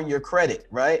destroying your credit,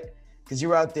 right? Because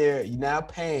you're out there, you're now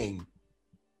paying,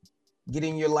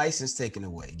 getting your license taken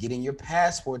away, getting your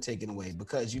passport taken away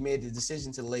because you made the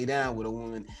decision to lay down with a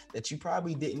woman that you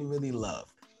probably didn't really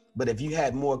love. But if you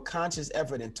had more conscious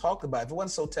effort and talked about it, if it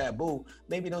wasn't so taboo,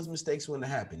 maybe those mistakes wouldn't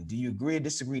have happened. Do you agree or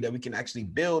disagree that we can actually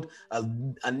build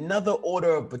another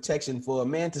order of protection for a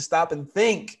man to stop and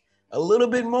think a little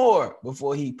bit more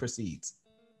before he proceeds?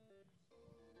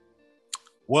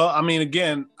 Well,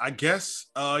 again, I guess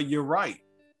you're right.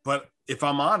 But if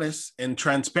I'm honest and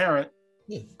transparent,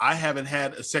 I haven't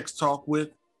had a sex talk with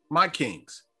my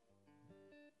kings.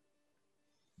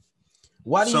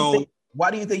 Why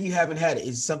do you think you haven't had it?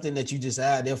 Is it something that you just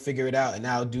they'll figure it out and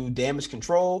now do damage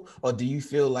control, or do you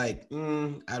feel like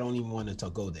I don't even want to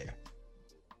go there?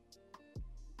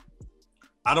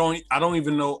 I don't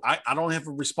even know. I don't have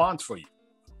a response for you.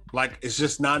 Like, it's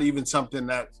just not even something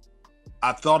that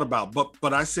I thought about.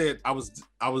 But I said I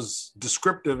was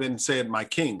descriptive and said my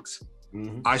kings.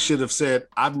 Mm-hmm. I should have said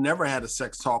I've never had a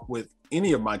sex talk with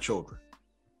any of my children.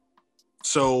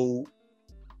 So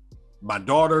my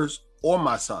daughters or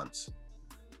my sons.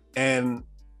 And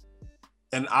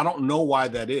I don't know why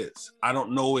that is. I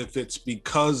don't know if it's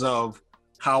because of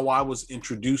how I was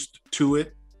introduced to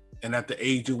it and at the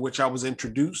age in which I was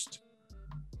introduced.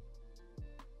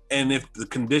 And if the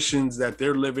conditions that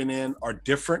they're living in are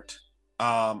different.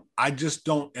 I just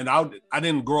don't, and I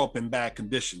didn't grow up in bad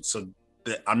conditions. So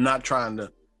I'm not trying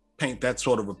to paint that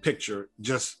sort of a picture.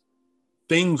 Just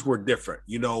things were different.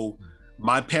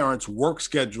 My parents' work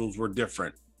schedules were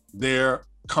different. Their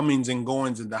comings and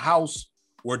goings in the house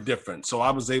were different. So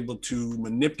I was able to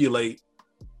manipulate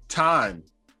time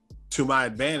to my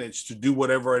advantage to do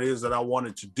whatever it is that I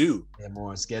wanted to do. They had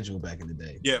more on schedule back in the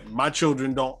day. Yeah, my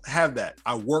children don't have that.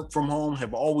 I work from home,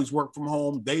 have always worked from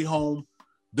home. They home.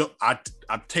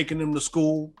 I've taken them to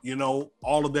school, you know,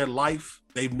 all of their life.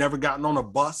 They've never gotten on a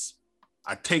bus.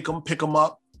 I take them, pick them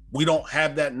up. We don't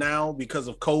have that now because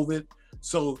of COVID.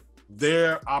 So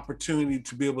their opportunity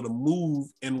to be able to move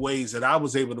in ways that I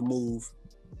was able to move,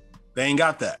 they ain't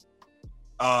got that.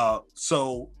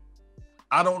 So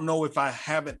I don't know if I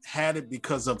haven't had it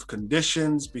because of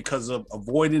conditions, because of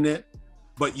avoiding it,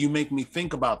 but you make me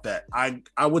think about that.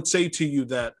 I would say to you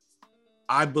that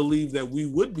I believe that we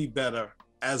would be better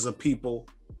as a people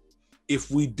if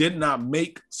we did not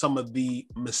make some of the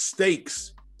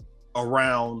mistakes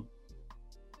around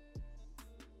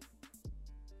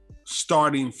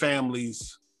starting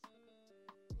families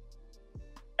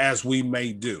as we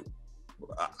may do.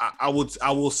 I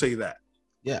will say that.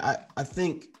 Yeah, I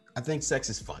think sex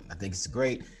is fun. I think it's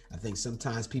great. I think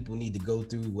sometimes people need to go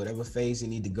through whatever phase they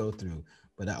need to go through.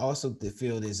 But I also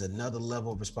feel there's another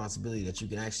level of responsibility that you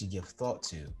can actually give thought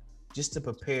to, just to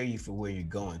prepare you for where you're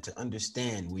going, to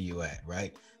understand where you're at,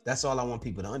 right? That's all I want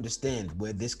people to understand,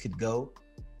 where this could go.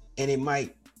 And it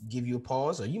might give you a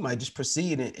pause, or you might just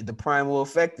proceed and the primal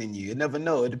effect in you. You never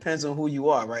know. It depends on who you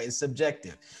are, right? It's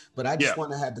subjective. But I just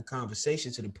want to have the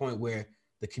conversation to the point where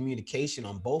the communication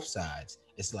on both sides,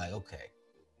 it's like, okay.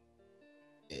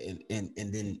 And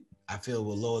then I feel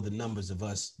we'll lower the numbers of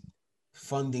us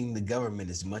funding the government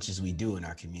as much as we do in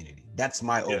our community. That's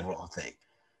my overall thing.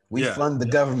 We fund the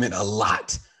government a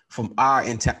lot from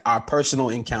our personal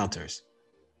encounters.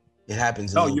 It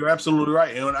happens. No, you're absolutely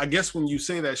right. And I guess when you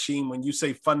say that, Sheen, when you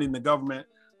say funding the government,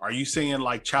 are you saying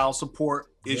like child support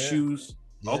issues?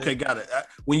 Yeah. Okay, got it.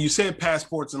 When you said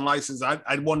passports and license, I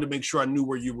wanted to make sure I knew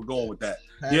where you were going with that.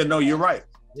 You're right.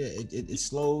 Yeah, it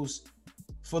slows.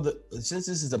 Since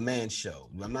this is a man's show,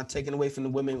 I'm not taking away from the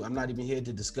women. I'm not even here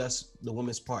to discuss the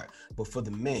women's part, but for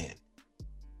the man,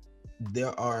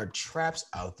 there are traps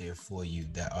out there for you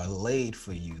that are laid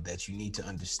for you that you need to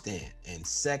understand. And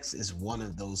sex is one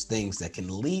of those things that can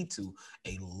lead to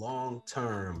a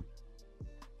long-term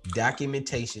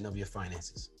documentation of your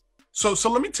finances. So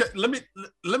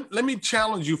let me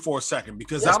challenge you for a second,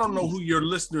 because I don't know who your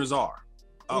listeners are,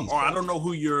 or I don't know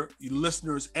who your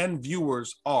listeners and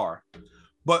viewers are.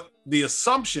 But the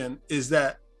assumption is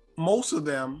that most of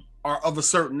them are of a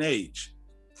certain age,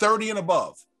 30 and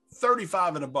above,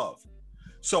 35 and above.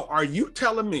 So are you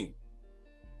telling me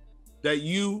that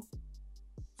you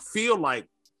feel like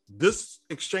this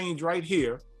exchange right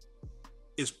here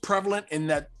is prevalent in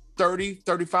that 30,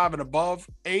 35 and above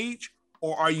age?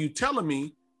 Or are you telling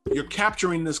me you're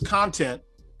capturing this content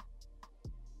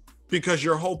because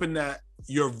you're hoping that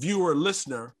your viewer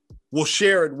listener will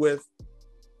share it with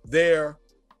their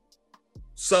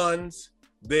sons,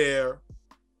 their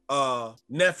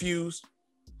nephews?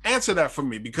 Answer that for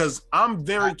me, because I'm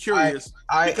very curious.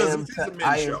 I am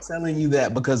telling you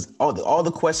that because all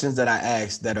the questions that I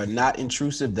ask that are not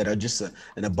intrusive, that are just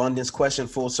an abundance question,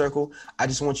 full circle, I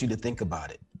just want you to think about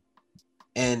it.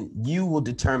 And you will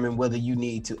determine whether you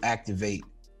need to activate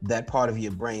that part of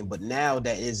your brain. But now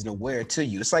that isn't aware to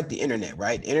you. It's like the internet,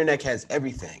 right? The internet has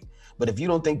everything. But if you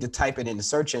don't think to type it in the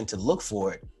search engine to look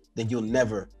for it, then you'll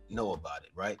never know about it,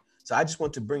 right? So I just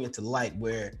want to bring it to light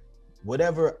where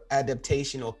whatever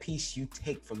adaptation or piece you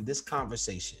take from this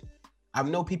conversation, I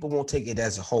know people won't take it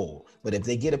as a whole, but if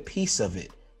they get a piece of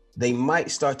it, they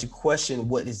might start to question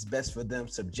what is best for them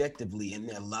subjectively in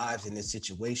their lives and their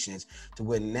situations, to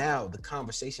where now the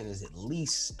conversation is at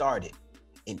least started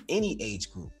in any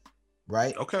age group,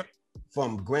 right? Okay.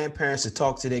 From grandparents to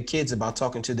talk to their kids about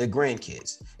talking to their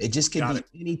grandkids. It just could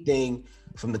be anything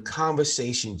from the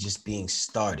conversation just being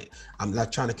started. I'm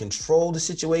not trying to control the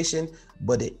situation,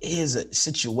 but it is a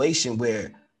situation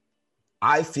where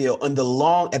I feel at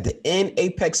the end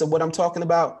apex of what I'm talking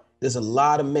about, there's a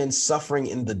lot of men suffering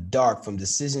in the dark from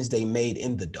decisions they made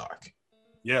in the dark.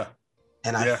 Yeah.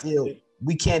 And I feel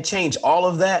we can't change all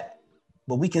of that,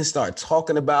 but we can start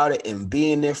talking about it and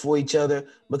being there for each other,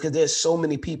 because there's so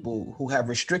many people who have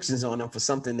restrictions on them for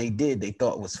something they did they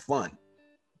thought was fun.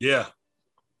 Yeah.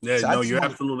 Yeah, so no, you're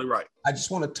absolutely right. I just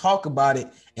want to talk about it.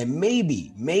 And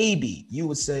maybe you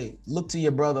would say, look to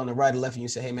your brother on the right or left and you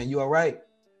say, hey man, you all right?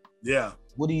 Yeah.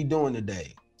 What are you doing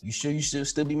today? You sure you should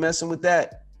still be messing with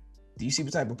that? Do you see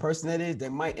what type of person that is? They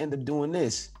might end up doing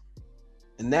this.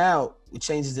 And now it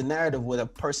changes the narrative where a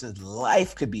person's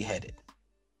life could be headed.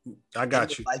 I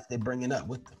got you. Life they're bringing up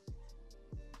with them.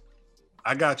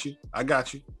 I got you.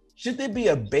 Should there be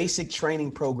a basic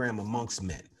training program amongst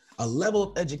men a level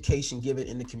of education given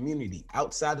in the community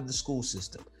outside of the school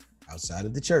system, outside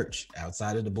of the church,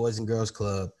 outside of the Boys and Girls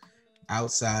Club,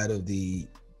 outside of in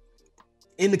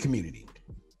the community,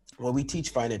 where we teach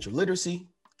financial literacy,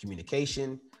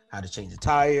 communication, how to change a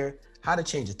tire, how to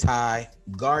change a tie,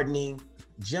 gardening,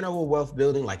 general wealth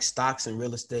building like stocks and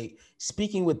real estate,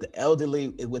 speaking with the elderly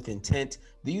with intent.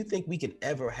 Do you think we can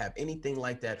ever have anything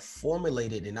like that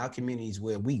formulated in our communities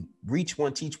where we reach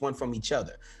one, teach one from each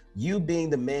other? You being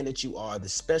the man that you are, the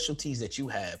specialties that you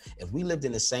have, if we lived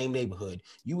in the same neighborhood,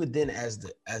 you would then, as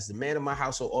the man of my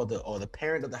household or the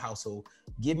parent of the household,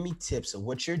 give me tips of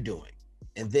what you're doing.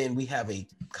 And then we have a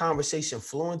conversation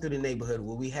flowing through the neighborhood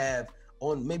where we have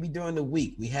on maybe during the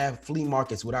week, we have flea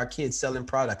markets with our kids selling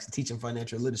products and teaching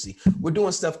financial literacy. We're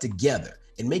doing stuff together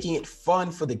and making it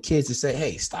fun for the kids to say,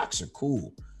 hey, stocks are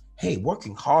cool. Hey,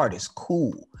 working hard is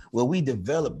cool. Well, we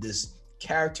develop this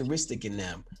characteristic in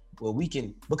them where we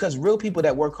can, because real people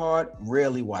that work hard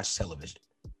rarely watch television,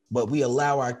 but we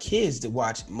allow our kids to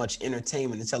watch much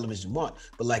entertainment and television want.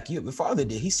 But like your father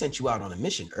did, he sent you out on a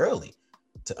mission early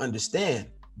to understand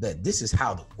that this is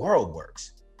how the world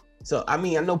works. So, I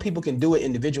mean, I know people can do it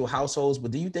individual households, but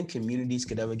do you think communities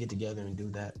could ever get together and do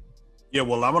that? Yeah,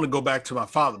 well, I'm going to go back to my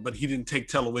father, but he didn't take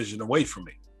television away from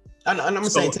me. And I'm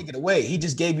saying take it away. He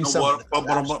just gave you something. But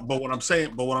what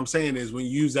I'm saying is when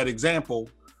you use that example,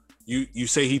 you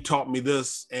say he taught me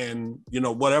this and,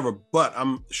 whatever, but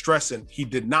I'm stressing he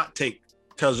did not take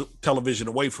television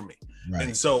away from me. Right.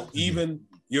 And so even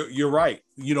you're right.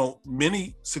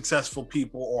 Many successful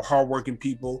people or hardworking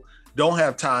people don't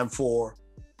have time for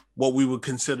what we would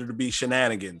consider to be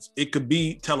shenanigans. It could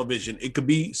be television. It could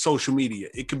be social media.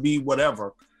 It could be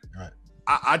whatever. Right.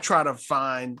 I try to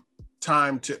find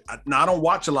time to, now I don't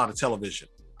watch a lot of television.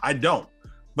 I don't.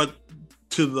 But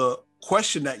to the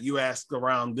question that you asked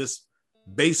around this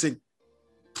basic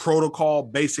protocol,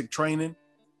 basic training,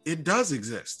 it does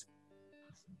exist.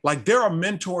 Like there are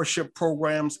mentorship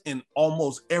programs in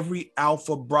almost every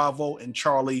Alpha, Bravo, and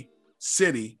Charlie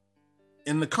city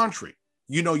in the country.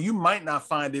 You might not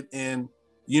find it in,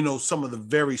 some of the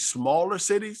very smaller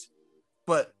cities,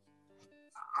 but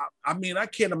I mean, I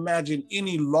can't imagine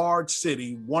any large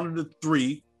city, one of the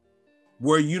three,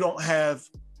 where you don't have,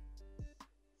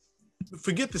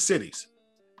 forget the cities.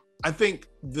 I think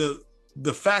the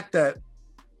fact that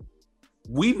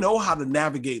we know how to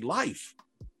navigate life.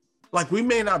 Like we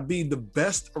may not be the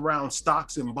best around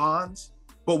stocks and bonds,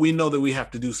 but we know that we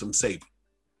have to do some saving.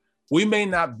 We may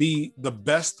not be the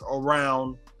best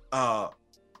around,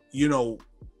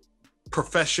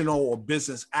 professional or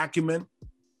business acumen,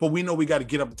 but we know we got to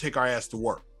get up and take our ass to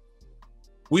work.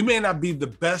 We may not be the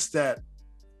best at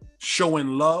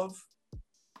showing love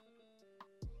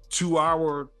to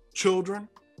our children,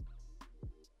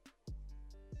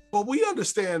 but we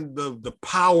understand the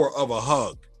power of a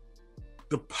hug,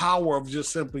 the power of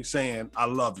just simply saying, I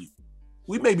love you.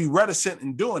 We may be reticent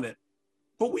in doing it,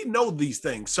 but we know these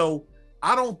things. So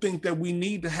I don't think that we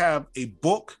need to have a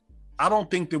book. I don't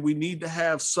think that we need to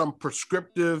have some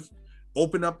prescriptive,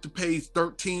 open up to page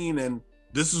 13 and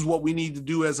this is what we need to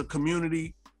do as a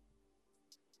community.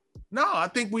 No, I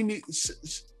think we need,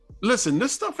 listen,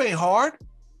 this stuff ain't hard.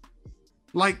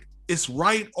 Like it's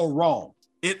right or wrong.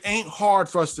 It ain't hard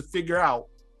for us to figure out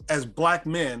as Black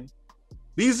men.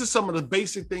 These are some of the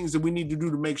basic things that we need to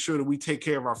do to make sure that we take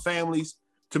care of our families,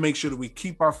 to make sure that we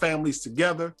keep our families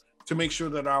together, to make sure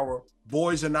that our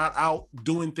boys are not out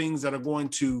doing things that are going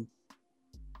to,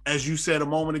 as you said a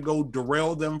moment ago,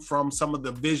 derail them from some of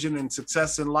the vision and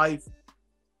success in life.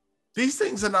 These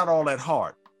things are not all that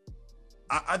hard.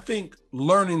 I think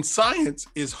learning science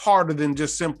is harder than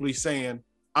just simply saying,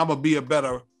 I'm gonna be a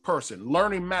better person.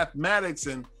 Learning mathematics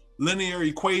and linear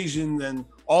equations and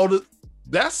all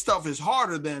that stuff is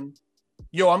harder than,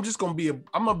 I'm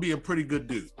gonna be a pretty good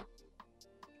dude.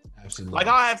 Absolutely. Like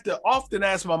I have to often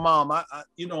ask my mom,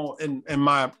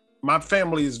 and my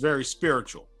family is very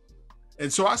spiritual.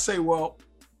 And so I say, well,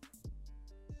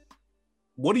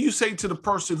 what do you say to the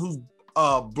person who's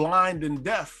blind and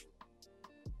deaf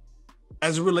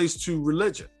as it relates to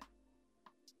religion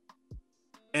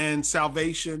and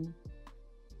salvation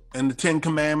and the 10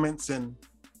 Commandments? And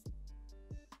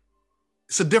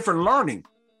it's a different learning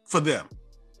for them.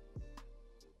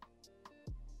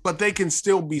 But they can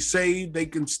still be saved. They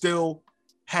can still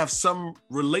have some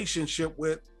relationship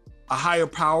with a higher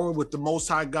power, with the Most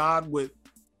High God, with,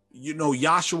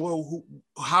 Yahshua,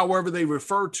 however they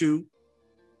refer to.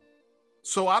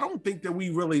 So I don't think that we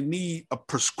really need a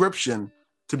prescription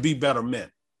to be better men.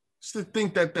 Just to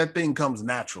think that thing comes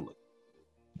naturally.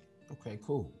 Okay,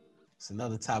 cool. It's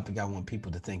another topic I want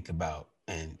people to think about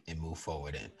and move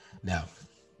forward in. Now,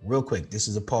 real quick, this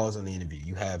is a pause on the interview.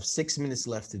 You have 6 minutes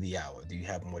left to the hour. Do you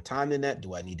have more time than that?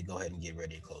 Do I need to go ahead and get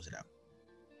ready to close it out?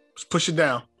 Let's push it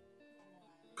down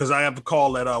because I have a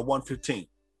call at 1:15.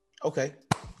 Okay,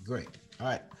 great. All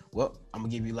right. Well, I'm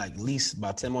gonna give you like at least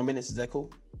about 10 more minutes. Is that cool?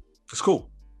 It's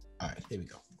cool. All right, here we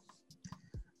go.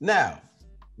 Now,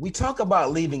 we talk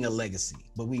about leaving a legacy,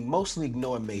 but we mostly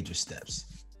ignore major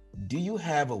steps. Do you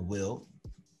have a will?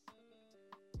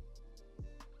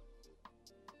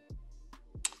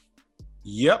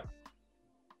 Yep.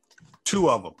 2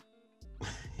 of them.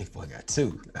 Boy, I got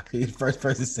 2. The first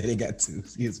person to say they got 2.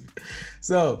 Excuse me.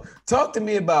 So, talk to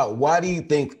me about why do you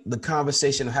think the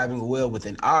conversation of having a will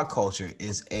within our culture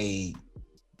is a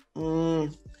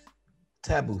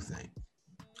taboo thing?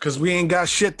 Because we ain't got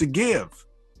shit to give.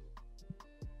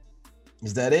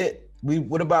 Is that it?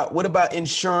 What about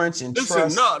insurance and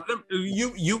trust? No,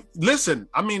 you listen.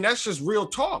 I mean, that's just real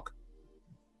talk.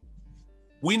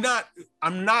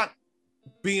 I'm not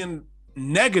being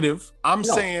negative. I'm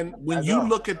saying when you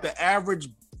look at the average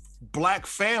Black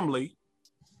family,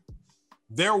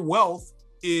 their wealth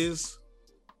is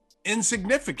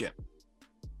insignificant.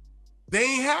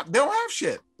 They don't have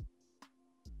shit.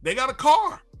 They got a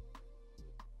car.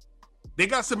 They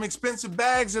got some expensive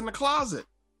bags in the closet.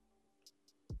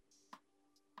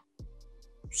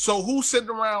 So who's sitting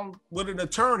around with an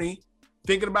attorney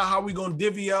thinking about how we gonna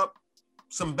divvy up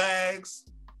some bags,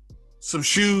 some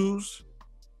shoes?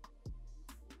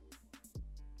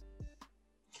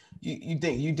 You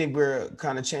think we're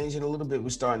kind of changing a little bit? We're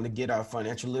starting to get our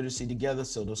financial literacy together,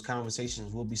 so those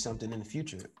conversations will be something in the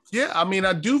future. Yeah, I mean,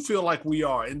 I do feel like we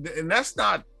are, and that's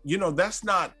not, that's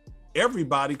not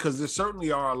everybody, because there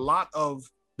certainly are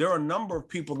there are a number of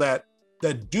people that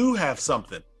do have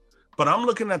something, but I'm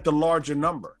looking at the larger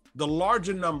number. The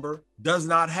larger number does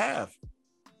not have.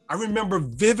 I remember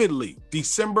vividly,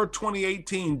 December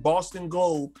 2018, Boston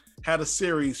Globe had a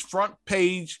series, front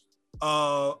page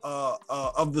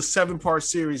of the 7-part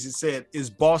series. It said, "Is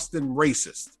Boston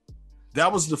racist?"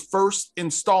 That was the first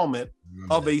installment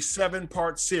of a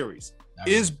 7-part series.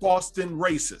 Is Boston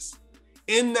racist?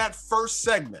 In that first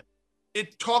segment,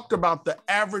 it talked about the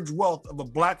average wealth of a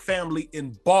Black family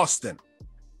in Boston,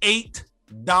 $8.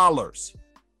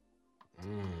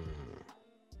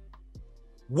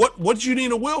 What do you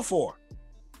need a will for?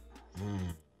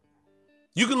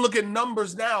 You can look at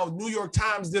numbers now. New York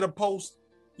Times did a post,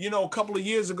 a couple of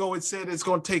years ago. It said it's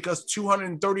going to take us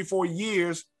 234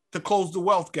 years to close the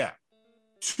wealth gap.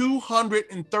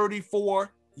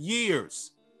 234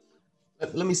 years.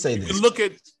 Let me say this.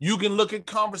 You can look at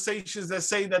conversations that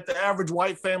say that the average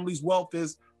white family's wealth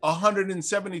is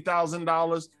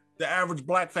 $170,000. The average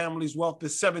Black family's wealth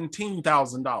is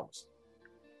 $17,000.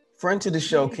 Friend to the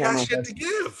show, Cameron.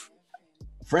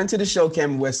 Friend to the show,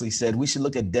 Cameron Wesley said we should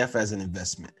look at death as an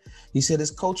investment. He said his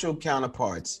cultural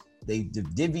counterparts, they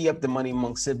divvy up the money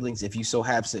among siblings if you so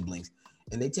have siblings,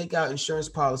 and they take out insurance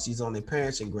policies on their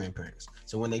parents and grandparents.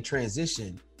 So when they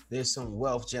transition, there's some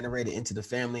wealth generated into the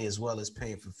family as well as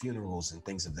paying for funerals and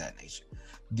things of that nature.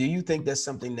 Do you think that's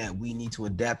something that we need to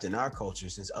adapt in our culture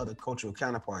since other cultural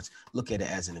counterparts look at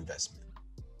it as an investment?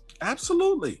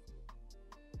 Absolutely.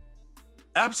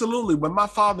 Absolutely. When my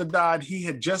father died, he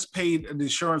had just paid an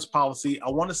insurance policy, I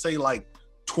want to say like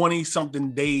 20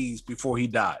 something days before he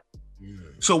died.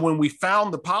 So when we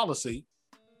found the policy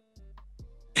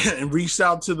and reached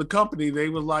out to the company, they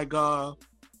were like,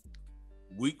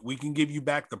 we can give you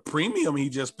back the premium he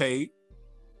just paid.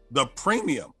 The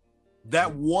premium,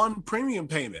 that one premium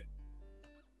payment.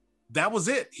 That was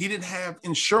it. He didn't have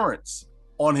insurance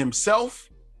on himself,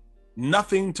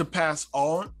 nothing to pass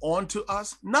on to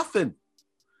us, nothing.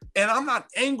 And I'm not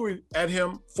angry at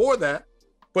him for that,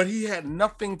 but he had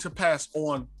nothing to pass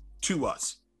on to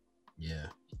us. Yeah.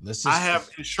 I have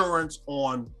insurance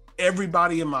on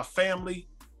everybody in my family,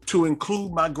 to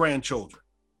include my grandchildren,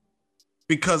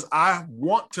 because I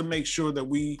want to make sure that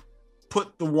we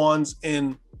put the ones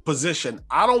in position.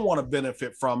 I don't want to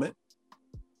benefit from it.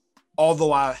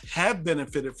 Although I have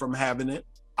benefited from having it,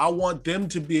 I want them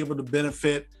to be able to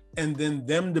benefit, and then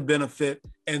them to benefit,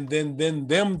 and then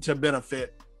them to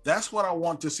benefit. That's what I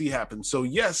want to see happen. So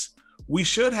yes, we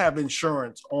should have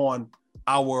insurance on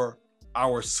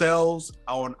ourselves,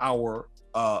 on our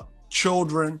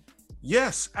children.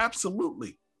 Yes,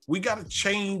 absolutely. We got to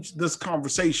change this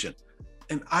conversation.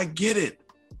 And I get it.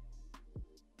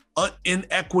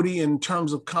 Inequity in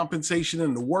terms of compensation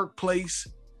in the workplace,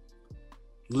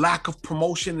 lack of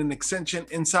promotion and extension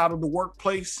inside of the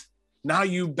workplace. Now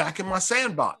you back in my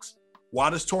sandbox. Why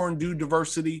does Torrin do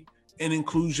diversity and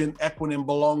inclusion, equity, and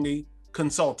belonging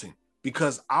consulting?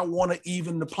 Because I want to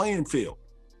even the playing field.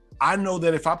 I know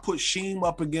that if I put Sheem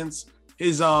up against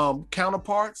his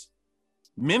counterparts,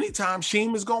 many times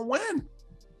Sheem is gonna win.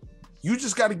 You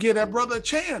just got to give that brother a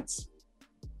chance.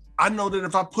 I know that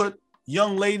if I put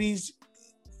young ladies,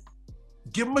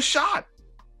 give them a shot.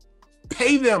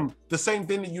 Pay them the same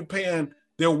thing that you're paying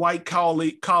their white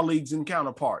colleagues and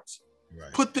counterparts.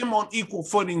 Right. Put them on equal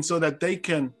footing so that they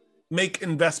can make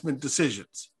investment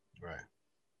decisions. Right.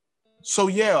 So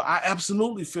yeah, I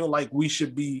absolutely feel like we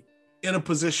should be in a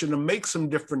position to make some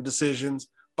different decisions,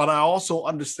 but I also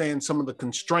understand some of the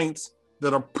constraints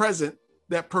that are present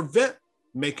that prevent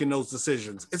making those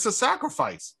decisions. It's a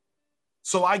sacrifice.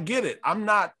 So I get it. I'm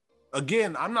not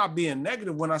being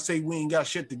negative when I say we ain't got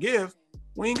shit to give.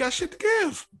 We ain't got shit to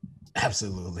give.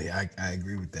 Absolutely. I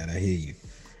agree with that. I hear you.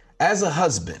 As a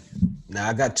husband, now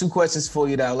I got 2 questions for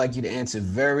you that I'd like you to answer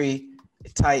very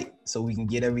tight so we can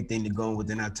get everything to go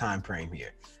within our time frame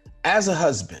here. As a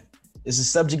husband, this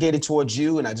is subjugated towards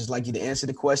you, and I just like you to answer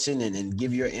the question and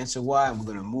give your answer why, and we're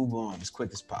going to move on as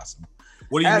quick as possible.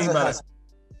 What do you mean by that?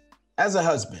 As a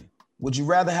husband, would you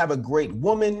rather have a great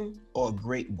woman or a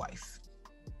great wife?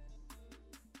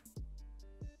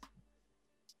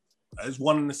 It's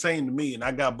one and the same to me, and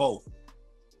I got both.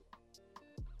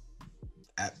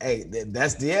 Hey,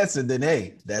 that's the answer. Then,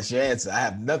 hey, that's your answer. I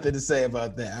have nothing to say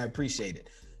about that. I appreciate it.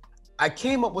 I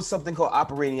came up with something called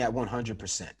operating at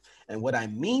 100%. And what I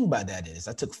mean by that is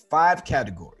I took 5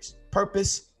 categories: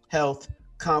 purpose, health,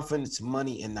 confidence,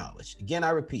 money, and knowledge. Again, I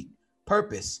repeat: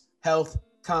 purpose, health,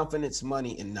 confidence,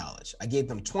 money, and knowledge. I gave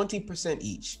them 20%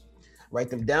 each. Write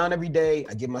them down every day.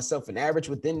 I give myself an average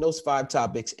within those 5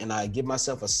 topics, and I give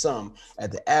myself a sum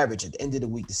at the average at the end of the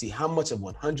week to see how much of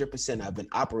 100% I've been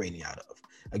operating out of.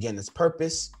 Again, it's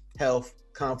purpose, health,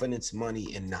 confidence,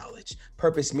 money, and knowledge.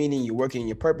 Purpose meaning you're working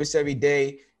your purpose every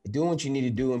day, you're doing what you need to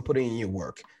do and putting in your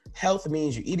work. Health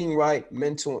means you're eating right,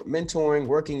 mentoring,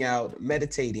 working out,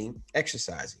 meditating,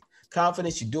 exercising.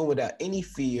 Confidence, you're doing without any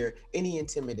fear, any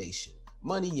intimidation.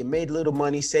 Money, you made little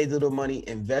money, saved little money,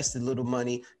 invested little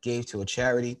money, gave to a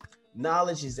charity.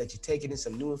 Knowledge is that you're taking in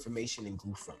some new information and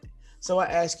grew from it. So I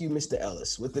ask you, Mr.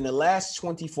 Ellis, within the last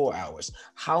 24 hours,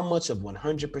 how much of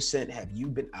 100% have you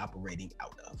been operating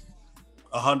out of?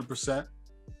 100%.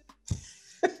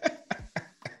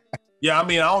 Yeah, I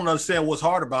mean, I don't understand what's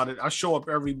hard about it. I show up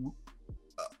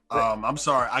I'm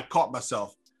sorry, I caught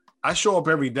myself. I show up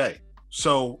every day.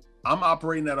 So I'm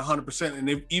operating at 100%.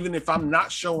 And even if I'm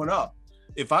not showing up,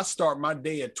 if I start my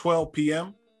day at 12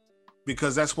 p.m.,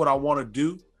 because that's what I want to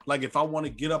do, like if I want to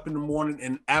get up in the morning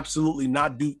and absolutely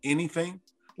not do anything,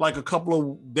 like a couple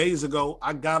of days ago,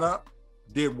 I got up,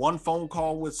 did 1 phone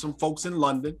call with some folks in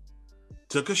London,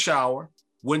 took a shower,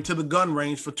 went to the gun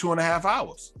range for 2.5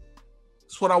 hours.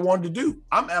 That's what I wanted to do.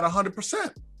 I'm at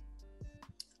 100%.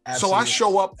 Absolutely. So I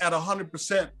show up at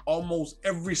 100% almost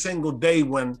every single day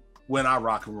when I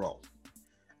rock and roll.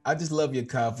 I just love your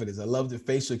confidence. I love the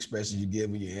facial expression you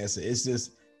give when you answer. It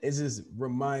just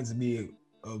reminds me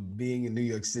of being in New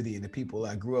York City and the people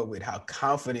I grew up with, how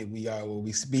confident we are when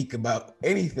we speak about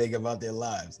anything about their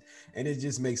lives. And it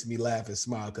just makes me laugh and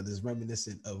smile because it's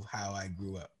reminiscent of how I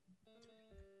grew up.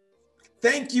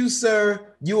 Thank you,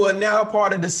 sir. You are now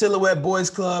part of the Silhouette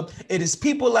Boys Club. It is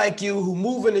people like you who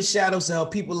move in the shadows to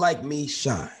help people like me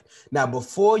shine. Now,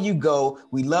 before you go,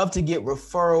 we love to get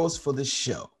referrals for the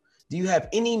show. Do you have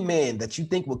any man that you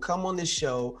think will come on this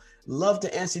show, love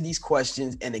to answer these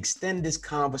questions and extend this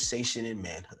conversation in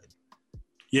manhood?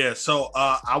 Yeah, so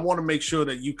I want to make sure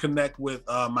that you connect with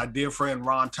my dear friend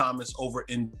Ron Thomas over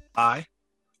in Dubai.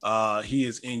 He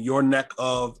is in your neck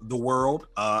of the world.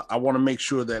 I want to make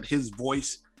sure that his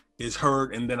voice is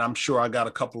heard, and then I'm sure I got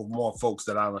a couple of more folks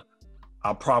that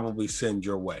I'll probably send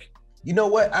your way. You know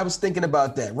what? I was thinking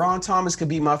about that. Ron Thomas could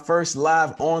be my first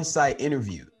live on-site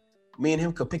interview. Me and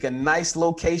him could pick a nice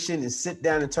location and sit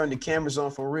down and turn the cameras on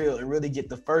for real and really get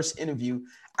the first interview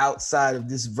outside of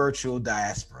this virtual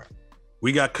diaspora.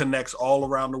 We got connects all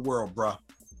around the world, bro.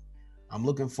 I'm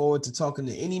looking forward to talking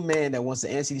to any man that wants to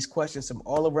answer these questions from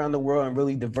all around the world and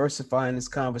really diversifying this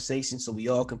conversation so we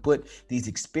all can put these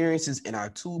experiences in our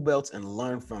tool belts and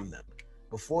learn from them.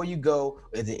 Before you go,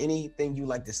 is there anything you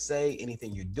like to say,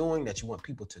 anything you're doing that you want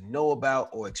people to know about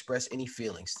or express any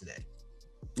feelings today?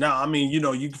 Now, I mean, you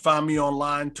can find me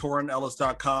online,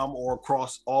 TaurinEllis.com, or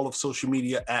across all of social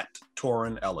media at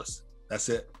Taurin Ellis. That's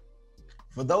it.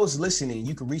 For those listening,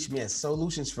 you can reach me at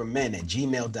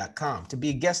solutionsformen@gmail.com to be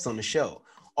a guest on the show.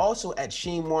 Also at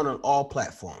Sheem1 on all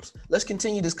platforms. Let's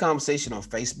continue this conversation on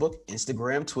Facebook,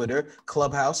 Instagram, Twitter,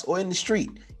 Clubhouse, or in the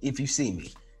street if you see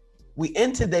me. We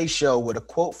end today's show with a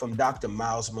quote from Dr.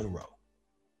 Miles Monroe.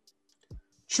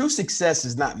 True success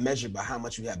is not measured by how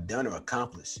much you have done or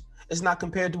accomplished. It's not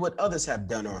compared to what others have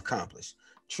done or accomplished.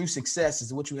 True success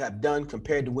is what you have done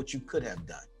compared to what you could have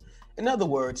done. In other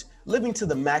words, living to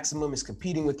the maximum is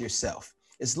competing with yourself.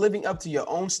 It's living up to your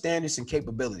own standards and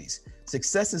capabilities.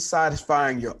 Success is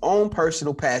satisfying your own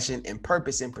personal passion and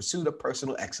purpose in pursuit of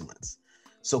personal excellence.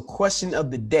 So, question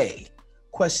of the day,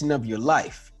 question of your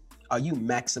life: are you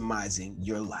maximizing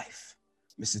your life?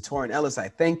 Mr. Torrin Ellis, I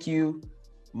thank you.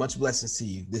 Much blessings to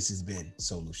you. This has been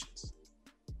Solutions.